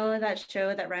 You know that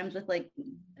show that rhymes with like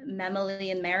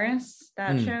Memily and Maris,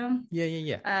 that show?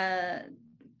 Yeah.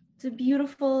 It's a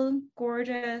beautiful,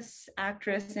 gorgeous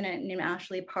actress in it named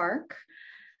Ashley Park.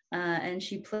 And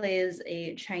she plays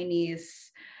a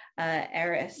Chinese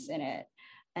heiress in it.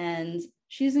 And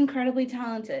she's incredibly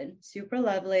talented, super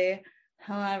lovely.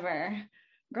 However,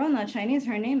 girl, not Chinese,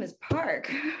 her name is Park.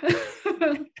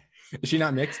 Is she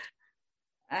not mixed?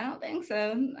 I don't think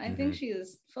so. I think she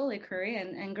is fully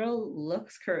Korean, and girl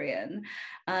looks Korean.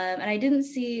 And I didn't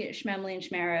see Shmemley and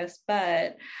Shmaris,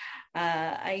 but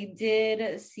I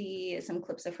did see some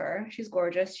clips of her. She's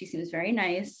gorgeous. She seems very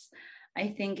nice. I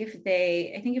think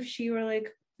if she were like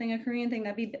playing a Korean thing,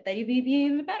 that'd be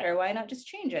even better. Why not just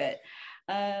change it?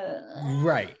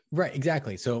 Right,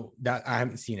 exactly. So that I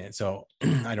haven't seen it, so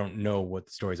I don't know what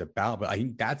the story's about. But I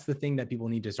think that's the thing that people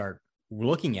need to start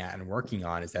looking at and working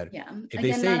on, is that if again,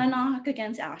 they say, not a knock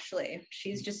against Ashley,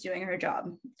 she's just doing her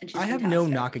job, and she's I have fantastic. no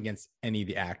knock against any of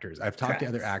the actors. I've talked Correct. to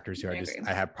other actors who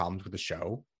I have problems with the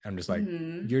show. I'm just like,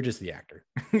 you're just the actor.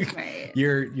 Right.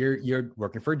 You're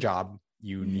working for a job.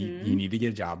 You need to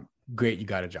get a job. Great, you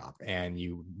got a job, and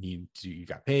you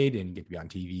got paid and you get to be on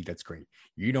TV. That's great.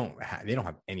 They don't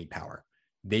have any power.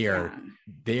 They are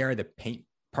the paint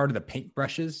part of the paint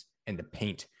brushes and the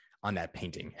paint on that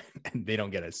painting, and they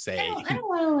don't get a say. I don't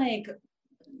want to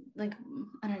like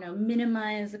I don't know,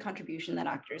 minimize the contribution that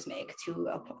actors make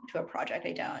to a project.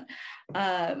 I don't.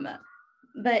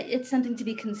 But it's something to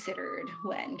be considered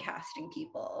when casting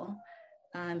people.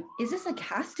 Is this a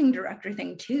casting director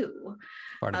thing too?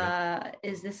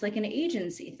 Is this like an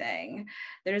agency thing?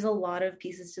 There's a lot of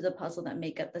pieces to the puzzle that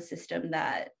make up the system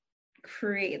that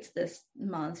creates this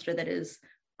monster that is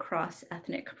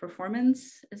cross-ethnic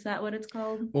performance. Is that what it's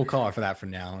called? We'll call it for that for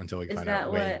now until we find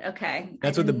out. Okay.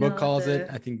 That's what the book calls it.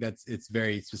 I think it's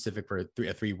very specific for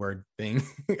a three-word thing.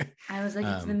 I was like,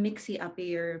 it's the mixy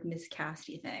uppy or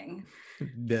miscasty thing.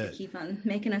 They keep on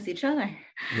making us each other.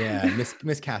 Yeah,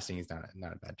 miscasting is not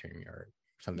a bad term or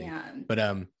something. Yeah. But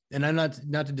and I'm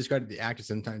not to discredit the actors.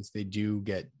 Sometimes they do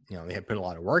get, they have put a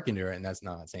lot of work into it, and that's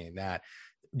not saying that.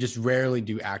 Just rarely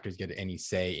do actors get any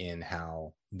say in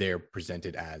how they're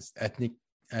presented as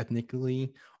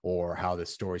ethnically, or how the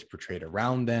story is portrayed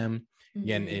around them.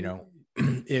 Again,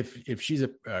 if she's a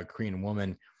Korean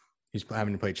woman who's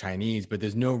having to play Chinese, but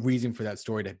there's no reason for that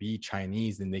story to be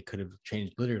Chinese, then they could have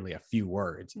changed literally a few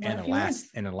words and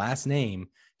a last name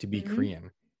to be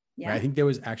Korean. Yeah. Right? I think there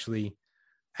was I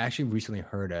actually recently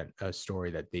heard a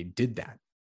story that they did that.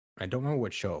 I don't remember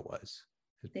what show it was.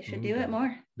 They should do it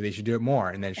more. But they should do it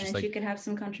more. And then she could have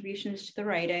some contributions to the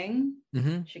writing.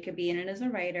 She could be in it as a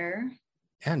writer.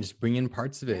 Yeah, and just bring in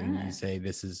parts of it. And you say,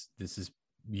 this is,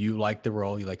 you like the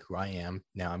role, you like who I am.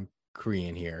 Now I'm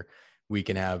Korean here. We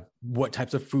can have what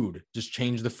types of food, just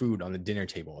change the food on the dinner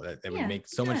table. That would make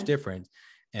so much difference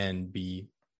and be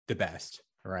the best,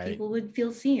 right? People would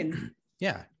feel seen.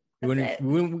 Yeah.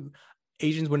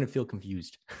 Asians wouldn't feel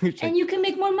confused. And you can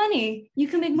make more money. You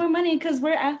can make more money because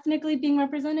we're ethnically being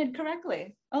represented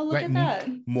correctly. Oh, look at that.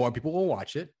 More people will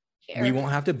watch it. Here. We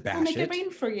won't have to bash it. We'll make it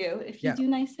rain for you if you do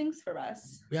nice things for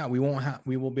us. Yeah, we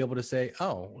will be able to say,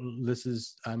 oh,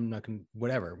 I'm not going to,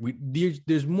 whatever.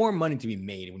 There's more money to be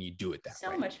made when you do it that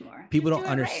way. So much more. People don't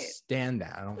understand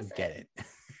that. I don't get it. A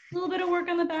little bit of work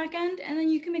on the back end, and then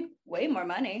you can make way more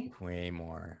money. Way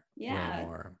more. Yeah. Way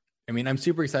more. I mean, I'm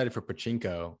super excited for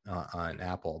Pachinko on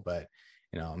Apple, but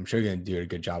I'm sure you're going to do a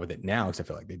good job with it now, because I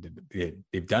feel like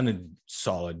they've done a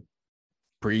solid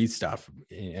Breathe stuff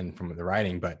and from the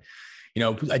writing. But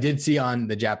I did see on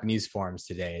the Japanese forums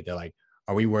today, they're like,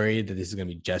 are we worried that this is going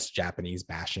to be just Japanese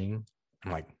bashing?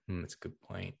 I'm like, that's a good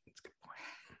point.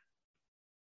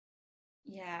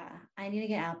 Yeah, I need to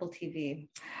get Apple TV.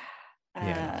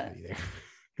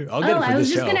 I'll get it for I was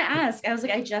this just show. Gonna ask. I was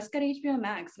like, I just got HBO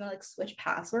Max. I'm gonna switch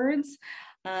passwords.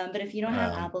 But if you don't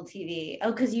have Apple TV,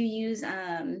 because you use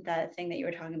that thing that you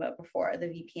were talking about before, the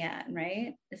VPN,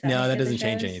 right? No, that doesn't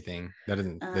change anything. That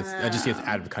just gets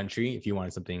out of the country. If you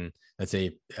wanted something, let's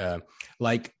say,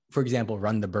 like for example,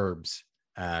 Run the Burbs.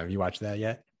 Have you watched that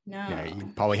yet? No. Yeah,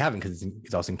 you probably haven't, because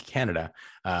it's also in Canada.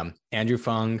 Andrew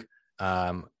Fung.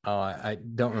 I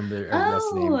don't remember.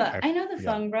 I know the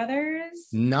Fung brothers.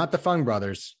 Not the Fung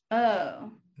brothers.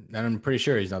 Oh. And I'm pretty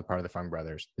sure he's not part of the Fung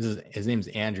brothers. His name's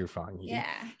Andrew Fung. Yeah.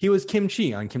 He was Kim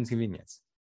Chi on Kim's Convenience.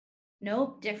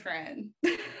 Nope, different.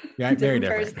 Yeah, very Different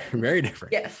different. person. Very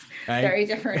different. Yes, Right? very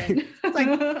different. It's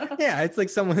like, yeah, it's like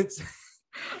someone's.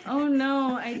 Oh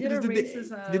no, I did a You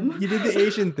racism. you did the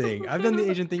Asian thing. I've done the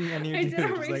Asian thing on here I too. did a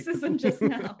just like- racism just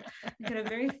now. I got a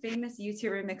very famous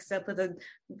YouTuber mixed up with a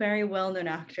very well-known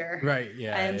actor. Right.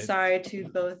 Yeah. I am it's sorry to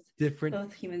both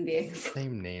different human beings.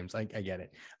 same names. I get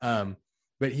it.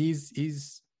 But he's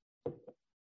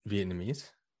Vietnamese.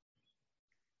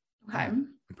 Okay. I'm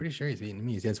pretty sure he's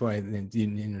Vietnamese. That's why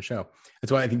in the show.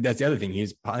 That's why I think that's the other thing.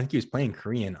 I think he was playing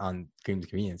Korean on Kim's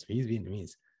Convenience, but he's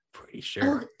Vietnamese. Pretty sure.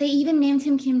 Oh, they even named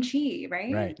him Kim Chi,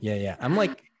 right? Right. Yeah. I'm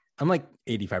like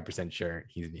 85% sure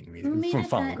he's Vietnamese. Who made from up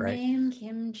Fung, that right? name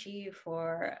Kim Chi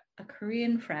for a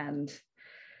Korean friend?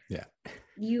 Yeah.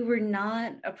 You were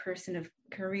not a person of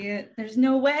Korea. There's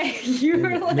no way. You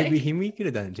were like maybe we could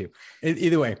have done it too.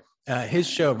 Either way, his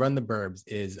show Run the Burbs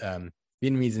is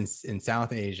Vietnamese and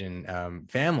South Asian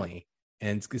family,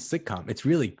 and it's a sitcom. It's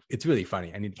really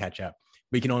funny. I need to catch up,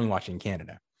 but you can only watch it in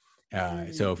Canada.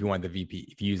 So if you want if you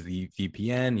use the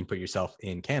VPN, you put yourself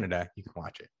in Canada, you can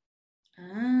watch it.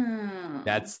 Oh.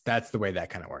 That's the way that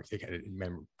kind of works. You can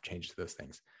remember change those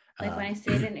things. Like when I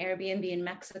stayed in Airbnb in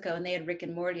Mexico and they had Rick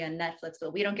and Morty on Netflix,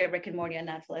 but we don't get Rick and Morty on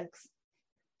Netflix.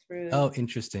 Oh,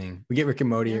 interesting. We get Rick and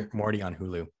Morty on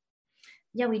Hulu.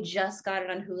 Yeah, we just got it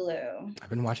on Hulu. I've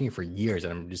been watching it for years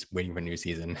and I'm just waiting for a new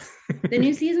season. The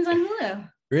new season's on Hulu.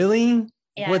 Really?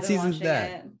 Yeah. What season's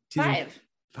that? Season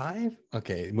 5?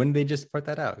 Okay. When did they just put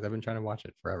that out? I've been trying to watch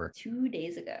it forever. 2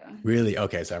 days ago. Really?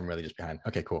 Okay. So I'm really just behind.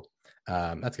 Okay, cool.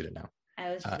 That's good to know.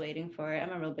 I was just waiting for it.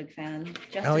 I'm a real big fan.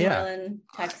 Justin Roiland,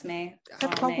 text me. I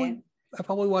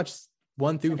probably watched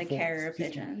 1 through 4. The carrier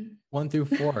pigeon. 1 through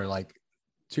 4, like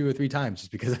 2 or 3 times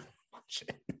just because I watch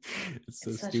it. It's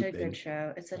so such stupid. A good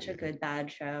show. It's such a good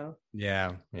bad show.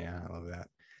 Yeah, I love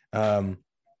that.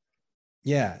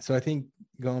 Yeah, so I think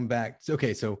going back.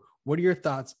 Okay, so what are your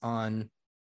thoughts on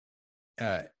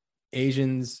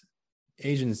Asians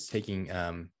taking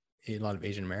a lot of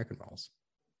Asian American roles,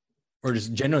 or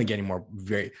just generally getting more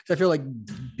I feel like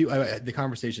the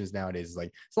conversations nowadays is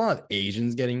like it's a lot of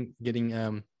Asians getting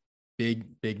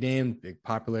big name, big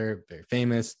popular, very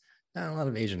famous. Not a lot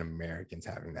of Asian Americans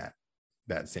having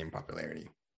that same popularity.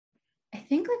 I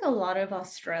think like a lot of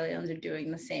Australians are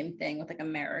doing the same thing with like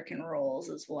American roles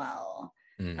as well.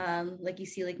 Like you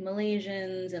see like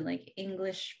Malaysians and like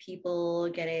English people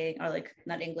getting, or like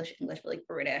not English, but like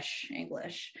British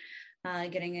English,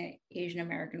 getting Asian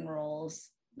American roles.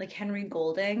 Like Henry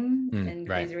Golding in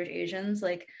Crazy Rich Asians,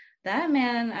 like that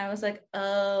man, I was like,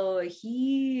 oh,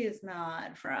 he is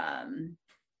not from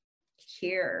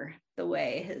here the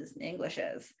way his English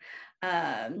is.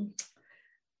 I'm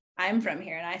from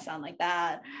here and I sound like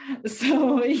that.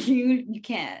 So you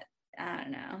can't, I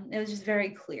don't know. It was just very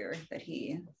clear that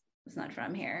he was not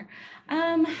from here.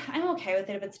 I'm okay with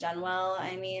it if it's done well.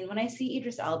 I mean, when I see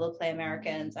Idris Elba play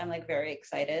Americans, I'm like very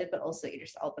excited, but also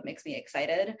Idris Elba makes me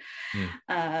excited.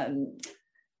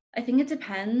 I think it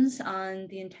depends on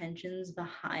the intentions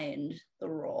behind the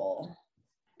role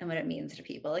and what it means to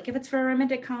people. Like if it's for a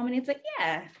romantic comedy, it's like,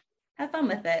 yeah, have fun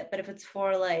with it. But if it's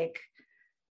for like,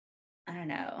 I don't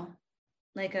know,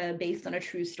 like a based on a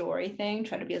true story thing,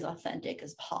 try to be as authentic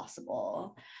as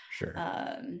possible. Sure.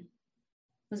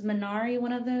 Was Minari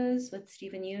one of those with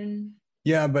Stephen Yeun?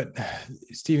 Yeah, but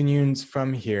Stephen Yeun's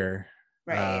from here.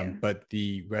 Right. But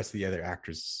the rest of the other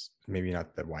actors, maybe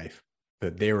not the wife,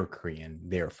 but they were Korean.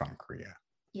 They were from Korea.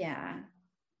 Yeah.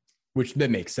 Which that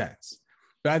makes sense.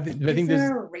 But I think there's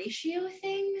a ratio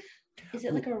thing? Is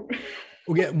it like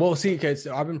a well, see, okay,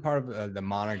 so I've been part of the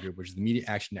Mana Group, which is the Media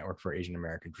Action Network for Asian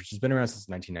Americans, which has been around since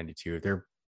 1992. They're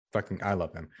I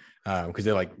love them because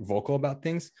they're like vocal about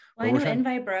things. Well, I know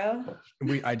Invite Bro.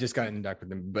 I just got in touch with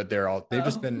them, but they've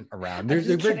just been around. They're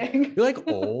like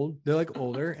old. They're like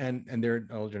older and they're an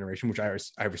old generation, which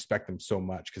I respect them so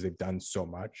much because they've done so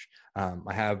much.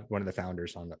 I have one of the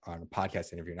founders on a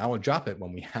podcast interview, and I will drop it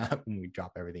when we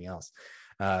drop everything else.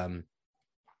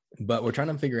 But we're trying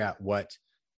to figure out what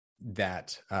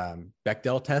that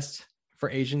Bechdel test for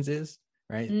Asians is,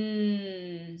 right?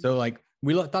 So like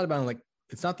we thought about it, like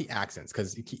it's not the accents,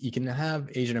 because you can have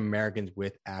Asian Americans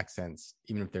with accents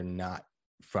even if they're not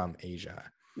from Asia,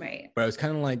 right? But I was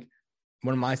kind of like,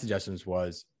 one of my suggestions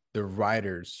was the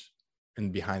writers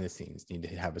and behind the scenes need to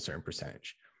have a certain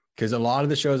percentage, because a lot of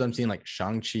the shows I'm seeing, like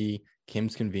Shang-Chi,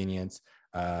 Kim's Convenience,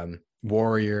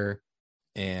 Warrior,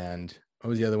 and what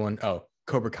was the other one? Oh,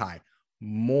 Cobra Kai.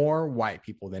 More white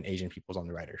people than Asian people's on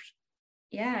the writers.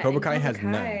 Yeah, Cobra and Kai Cobra has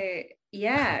none. Kai,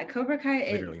 yeah, Cobra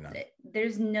Kai, Literally none.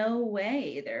 there's no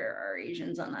way there are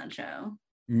Asians on that show.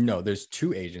 No, there's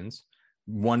two Asians.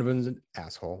 One of them's an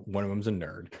asshole. One of them's a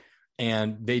nerd.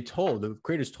 And the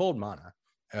creators told Mana,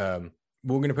 we're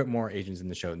going to put more Asians in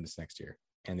the show this next year.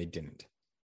 And they didn't.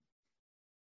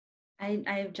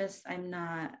 I'm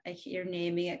not, you're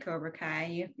naming it Cobra Kai.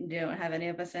 You don't have any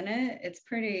of us in it. It's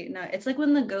pretty, no, it's like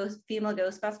when the female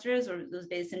Ghostbusters was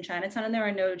based in Chinatown and there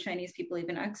are no Chinese people,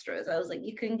 even extras. I was like,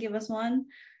 you couldn't give us one.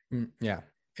 Yeah.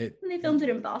 And they filmed it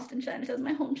in Boston, Chinatown,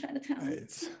 my home Chinatown.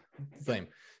 It's lame.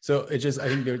 So it just, I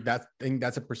think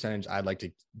that's a percentage I'd like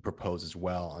to propose as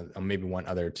well. Maybe one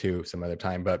other too, some other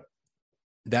time, but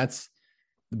that's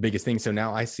the biggest thing. So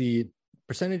now I see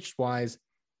percentage wise,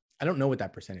 I don't know what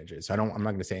that percentage is. So I'm not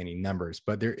going to say any numbers,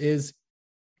 but there's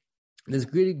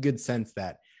really good sense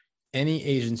that any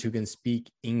Asians who can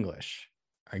speak English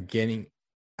are getting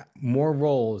more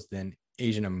roles than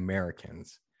Asian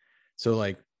Americans. So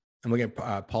like, I'm looking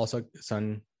at Paul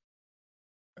Sun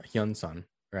Hyun Sun,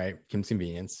 right? Kim's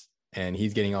Convenience, and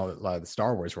he's getting a lot of the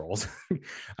Star Wars roles.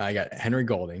 I got Henry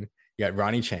Golding, you got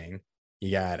Ronnie Chang, you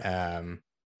got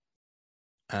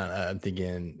I'm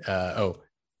thinking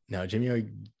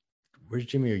Jimmy. Where's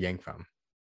Jimmy O Yang from?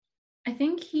 I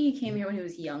think he came here when he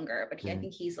was younger, but I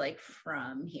think he's like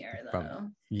from here though.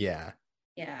 Yeah.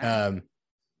 And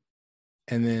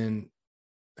then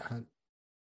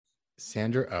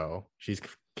Sandra Oh, she's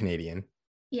Canadian.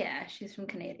 Yeah, she's from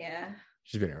Canada.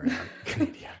 She's been around.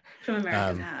 Canada. From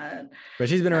America's Hat. But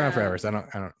she's been around forever, so I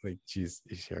don't think she's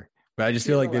here. But I just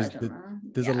feel like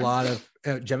there's a lot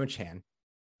of Gemma Chan.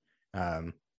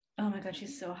 Oh my god,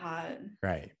 she's so hot.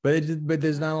 Right, but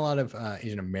there's not a lot of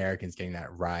Asian Americans getting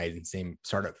that rise and same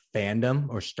sort of fandom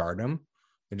or stardom.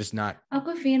 They're just not.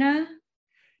 Awkwafina.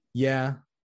 Yeah.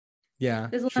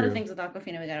 There's a lot of things with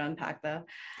Awkwafina we gotta unpack though.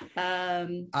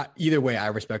 Either way, I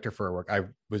respect her for her work. I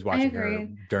was watching her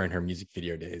during her music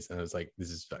video days, and I was like,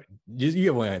 "This is fun. You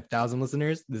have 1,000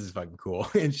 listeners. This is fucking cool."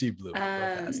 And she blew up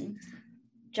real fast.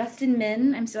 Justin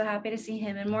Min, I'm so happy to see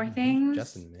him in more things.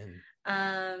 Justin Min.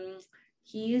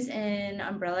 He's in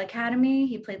Umbrella Academy.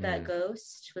 He played that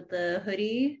ghost with the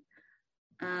hoodie.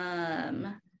 I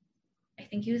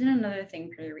think he was in another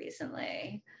thing pretty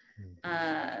recently.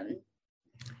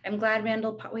 I'm glad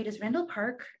Randall Park. Wait, is Randall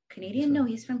Park Canadian? No,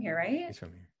 he's from here, right? He's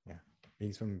from here. Yeah,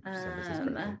 he's from San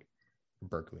Francisco,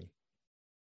 Berkeley.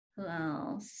 Who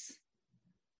else?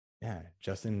 Yeah,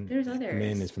 Justin There's others.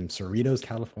 Min is from Cerritos,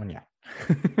 California.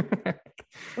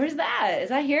 Where's that? Is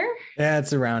that here? Yeah,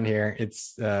 it's around here.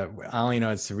 It's I only know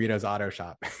it's Cerritos Auto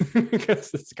Shop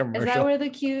because it's commercial. Is that where the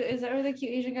cute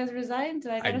Asian guys reside?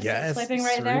 I guess swiping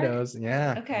right Cerritos, there?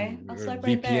 Yeah. Okay, I'll swipe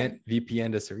right there.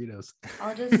 VPN to Cerritos.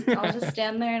 I'll just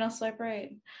stand there and I'll swipe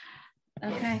right.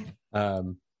 Okay.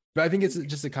 But I think it's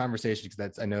just a conversation because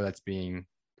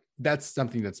that's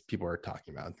something that's people are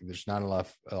talking about. There's not a lot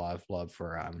of love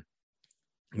for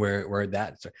where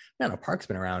that. So, no, Park's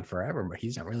been around forever, but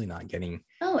he's not getting.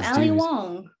 Oh, Ali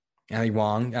Wong. Ali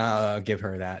Wong, I'll give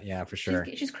her that. Yeah, for sure.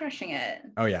 She's crushing it.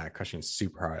 Oh yeah, crushing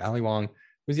super hard. Ali Wong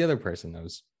was the other person I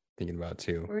was thinking about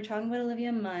too. We were talking about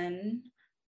Olivia Munn,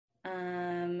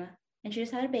 and she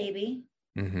just had a baby.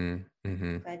 Glad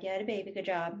you had a baby. Good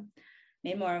job.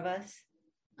 Made more of us.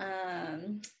 There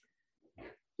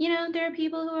are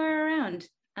people who are around.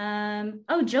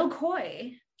 Joe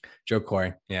Coy. Joe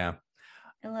Coy, yeah.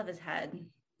 I love his head.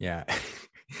 Yeah.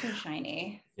 So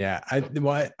shiny. Yeah. I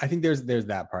think there's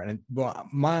that part. And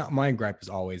my gripe is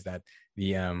always that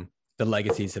the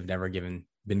legacies have never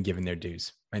been given their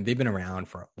dues. And they've been around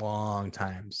for a long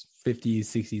time, 50s,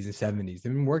 60s, and 70s.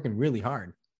 They've been working really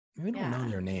hard. We don't know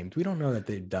their names. We don't know that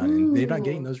they've done. And they're not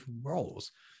getting those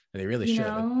roles. They really should. You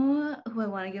know who I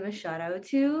want to give a shout out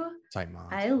to? Mom.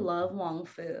 I love Wong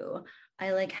Fu.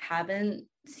 I haven't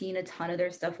seen a ton of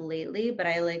their stuff lately, but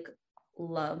I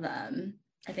love them.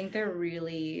 I think they're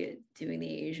really doing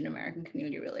the Asian American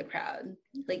community really proud.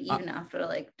 Even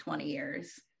after 20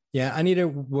 years. Yeah, I need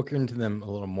to look into them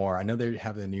a little more. I know they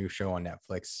have the new show on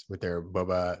Netflix with their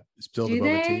boba spill the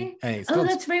boba tea.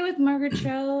 That's right, with Margaret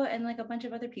Cho and a bunch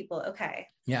of other people. Okay.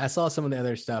 Yeah, I saw some of the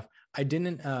other stuff. I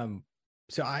didn't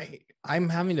so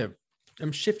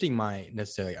I'm shifting my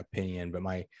necessarily opinion, but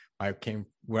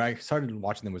where I started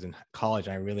watching them was in college.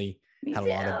 And I really had a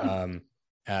lot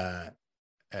of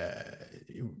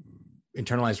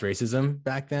internalized racism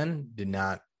back then. Did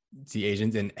not see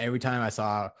Asians, and every time I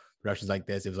saw productions like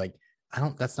this, it was like,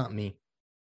 that's not me.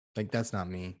 That's not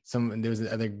me. There was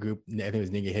another group, I think it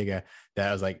was Niga Higa, that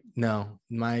I was like, no,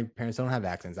 my parents don't have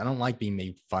accents. I don't like being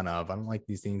made fun of. I don't like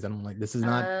these things. I don't like, this is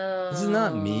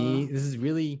not me. This is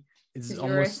really it's You're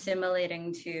almost,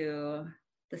 assimilating to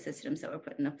the systems that were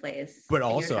put into place. but and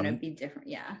also, you're trying to be different.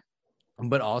 Yeah.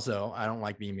 but also, I don't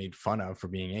like being made fun of for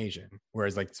being Asian.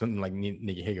 Whereas like something like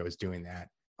Nikki Higo is doing that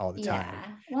all the time.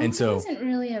 Yeah. Well, And it so, wasn't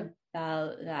really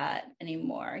about that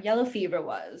anymore. Yellow Fever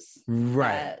was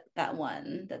right, that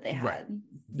one that they right. had.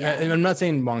 Yeah. And I'm not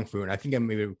saying Wong Fu, and I think I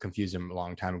maybe confused him a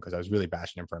long time because I was really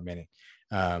bashing him for a minute.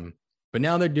 But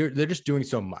now they're just doing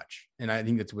so much, and I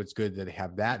think that's what's good that they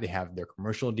have that. They have their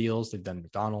commercial deals. They've done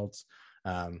McDonald's,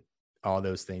 all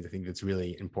those things. I think that's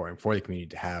really important for the community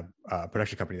to have a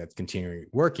production company that's continually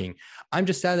working. I'm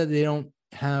just sad that they don't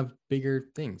have bigger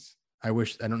things. I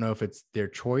don't know if it's their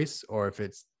choice or if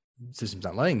it's systems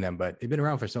not letting them, but they've been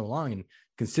around for so long and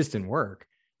consistent work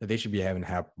that they should be having to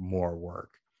have more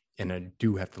work. And I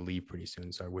do have to leave pretty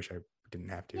soon, so I wish I didn't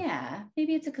have to. Yeah,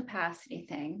 maybe it's a capacity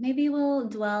thing. Maybe we'll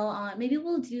do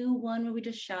one where we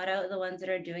just shout out the ones that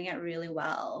are doing it really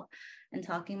well and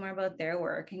talking more about their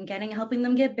work and helping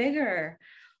them get bigger.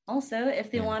 Also, if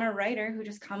they want a writer who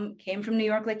just came from New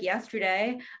York like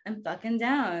yesterday, I'm fucking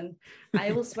down.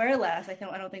 I will swear less. I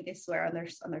don't think they swear on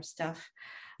their stuff.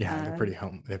 Yeah, they're pretty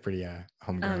homegrown.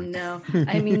 Oh no,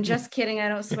 I mean, just kidding. I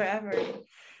don't swear ever.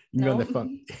 You go on the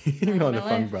Funk, you go on the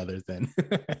Funk Brothers then.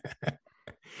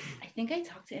 I think I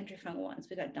talked to Andrew Fung once.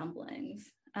 We got dumplings.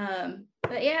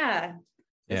 But yeah,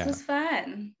 this was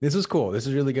fun. This was cool. This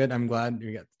is really good. I'm glad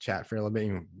we got to chat for a little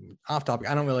bit. Off topic.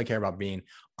 I don't really care about being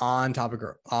on topic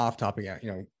or off topic.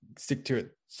 Stick to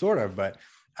it sort of, but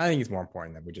I think it's more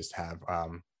important that we just have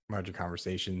larger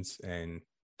conversations and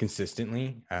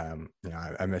consistently.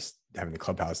 I miss having the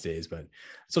Clubhouse days, but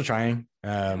still trying.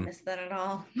 I don't miss that at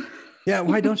all. Yeah,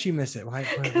 why don't you miss it? Why?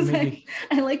 Because I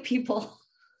like people.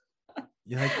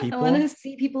 You like people? I want to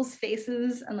see people's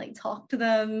faces and like talk to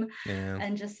them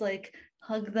and just like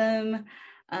hug them.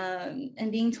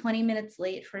 And being 20 minutes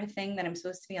late for a thing that I'm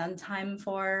supposed to be on time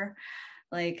for,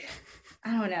 like,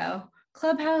 I don't know.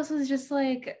 Clubhouse was just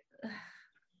like,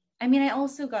 I mean, I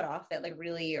also got off it like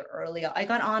really early. I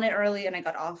got on it early and I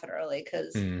got off it early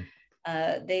because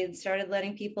they started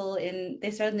letting people in.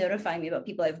 They started notifying me about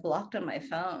people I've blocked on my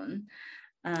phone.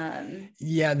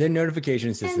 Yeah, their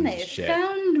notification system and they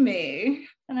found me,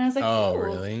 and I was like, "Oh,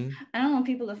 really? I don't want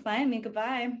people to find me.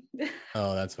 Goodbye."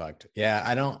 Oh, that's fucked. Yeah,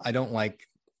 I don't like.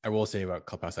 I will say about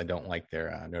Clubhouse, I don't like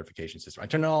their notification system. I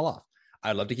turn it all off.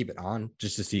 I'd love to keep it on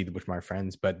just to see with my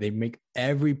friends, but they make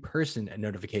every person a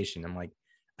notification. I'm like,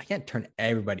 I can't turn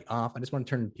everybody off. I just want to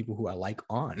turn people who I like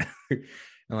on. I'm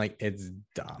like, it's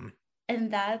dumb.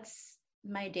 And that's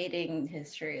my dating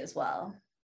history as well.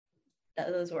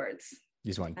 Those words. You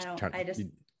just want to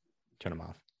turn them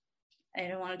off. I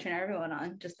don't want to turn everyone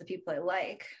on, just the people I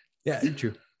like. Yeah,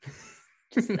 true.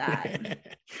 Just that.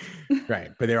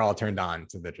 Right. But they're all turned on.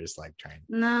 So they're just like trying.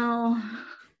 No.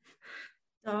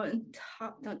 Don't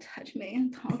touch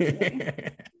me. Talk to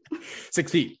me.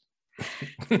 6 feet.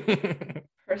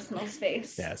 Personal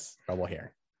space. Yes. Bubble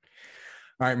here.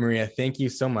 All right, Maria. Thank you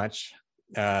so much.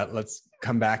 Let's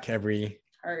come back every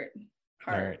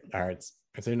hearts.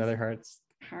 Is there another hearts?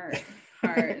 Heart.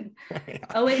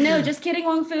 Oh wait, no, just kidding,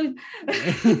 Wong Fu.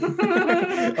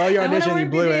 Oh, your audition, you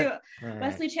blew it.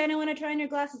 Wesley Chan, I want to try on your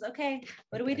glasses. Okay,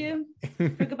 what do we do for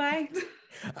goodbye?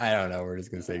 I don't know. We're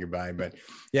just gonna say goodbye, but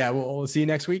yeah, we'll see you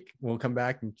next week. We'll come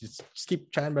back and just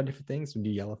keep chatting about different things. We'll do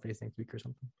Yellowface next week or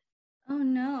something. Oh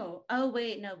no! Oh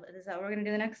wait, no. Is that what we're gonna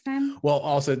do the next time? Well,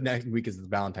 also next week is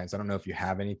Valentine's. I don't know if you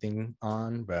have anything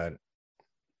on, but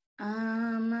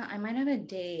I might have a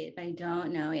date, but I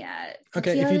don't know yet.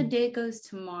 Okay, see how the date goes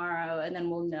tomorrow, and then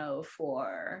we'll know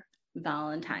for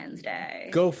Valentine's Day.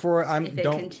 Go for it. If it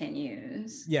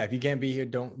continues. Yeah, if you can't be here,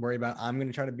 don't worry about it. I'm going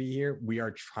to try to be here. We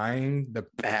are trying the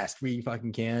best we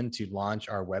fucking can to launch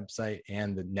our website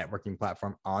and the networking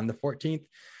platform on the 14th.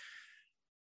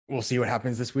 We'll see what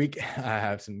happens this week. I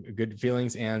have some good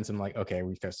feelings and some like, okay,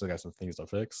 we've still got some things to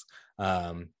fix.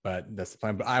 But that's the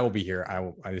plan. But I will be here.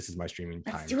 This is my streaming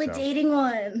time. Let's do a dating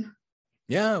one.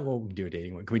 Yeah, we'll do a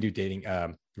dating one. Can we do dating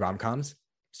rom-coms?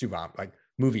 Let's do like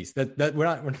movies. That we're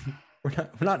not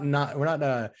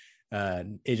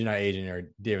Agent Not Agent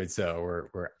or David So.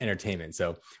 We're entertainment.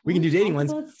 So we can do dating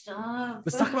ones. Let's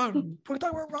talk about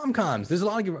rom-coms. There's a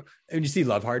lot of. Did you see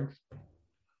Love Hard?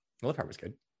 Love Hard was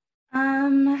good.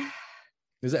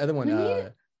 There's the other one.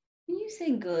 When you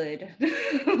say good,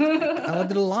 I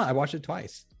loved it a lot. I watched it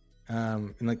twice,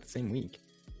 in like the same week.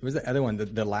 It was the other one.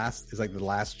 The last is like the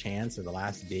last chance or the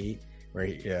last date where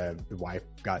the wife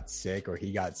got sick or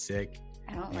he got sick.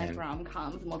 I don't like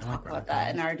rom-coms, and we'll talk about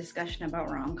that in our discussion about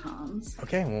rom-coms.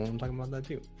 Okay, well, we'll talk about that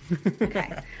too.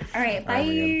 Okay. All right.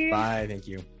 Bye. Bye. Thank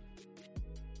you.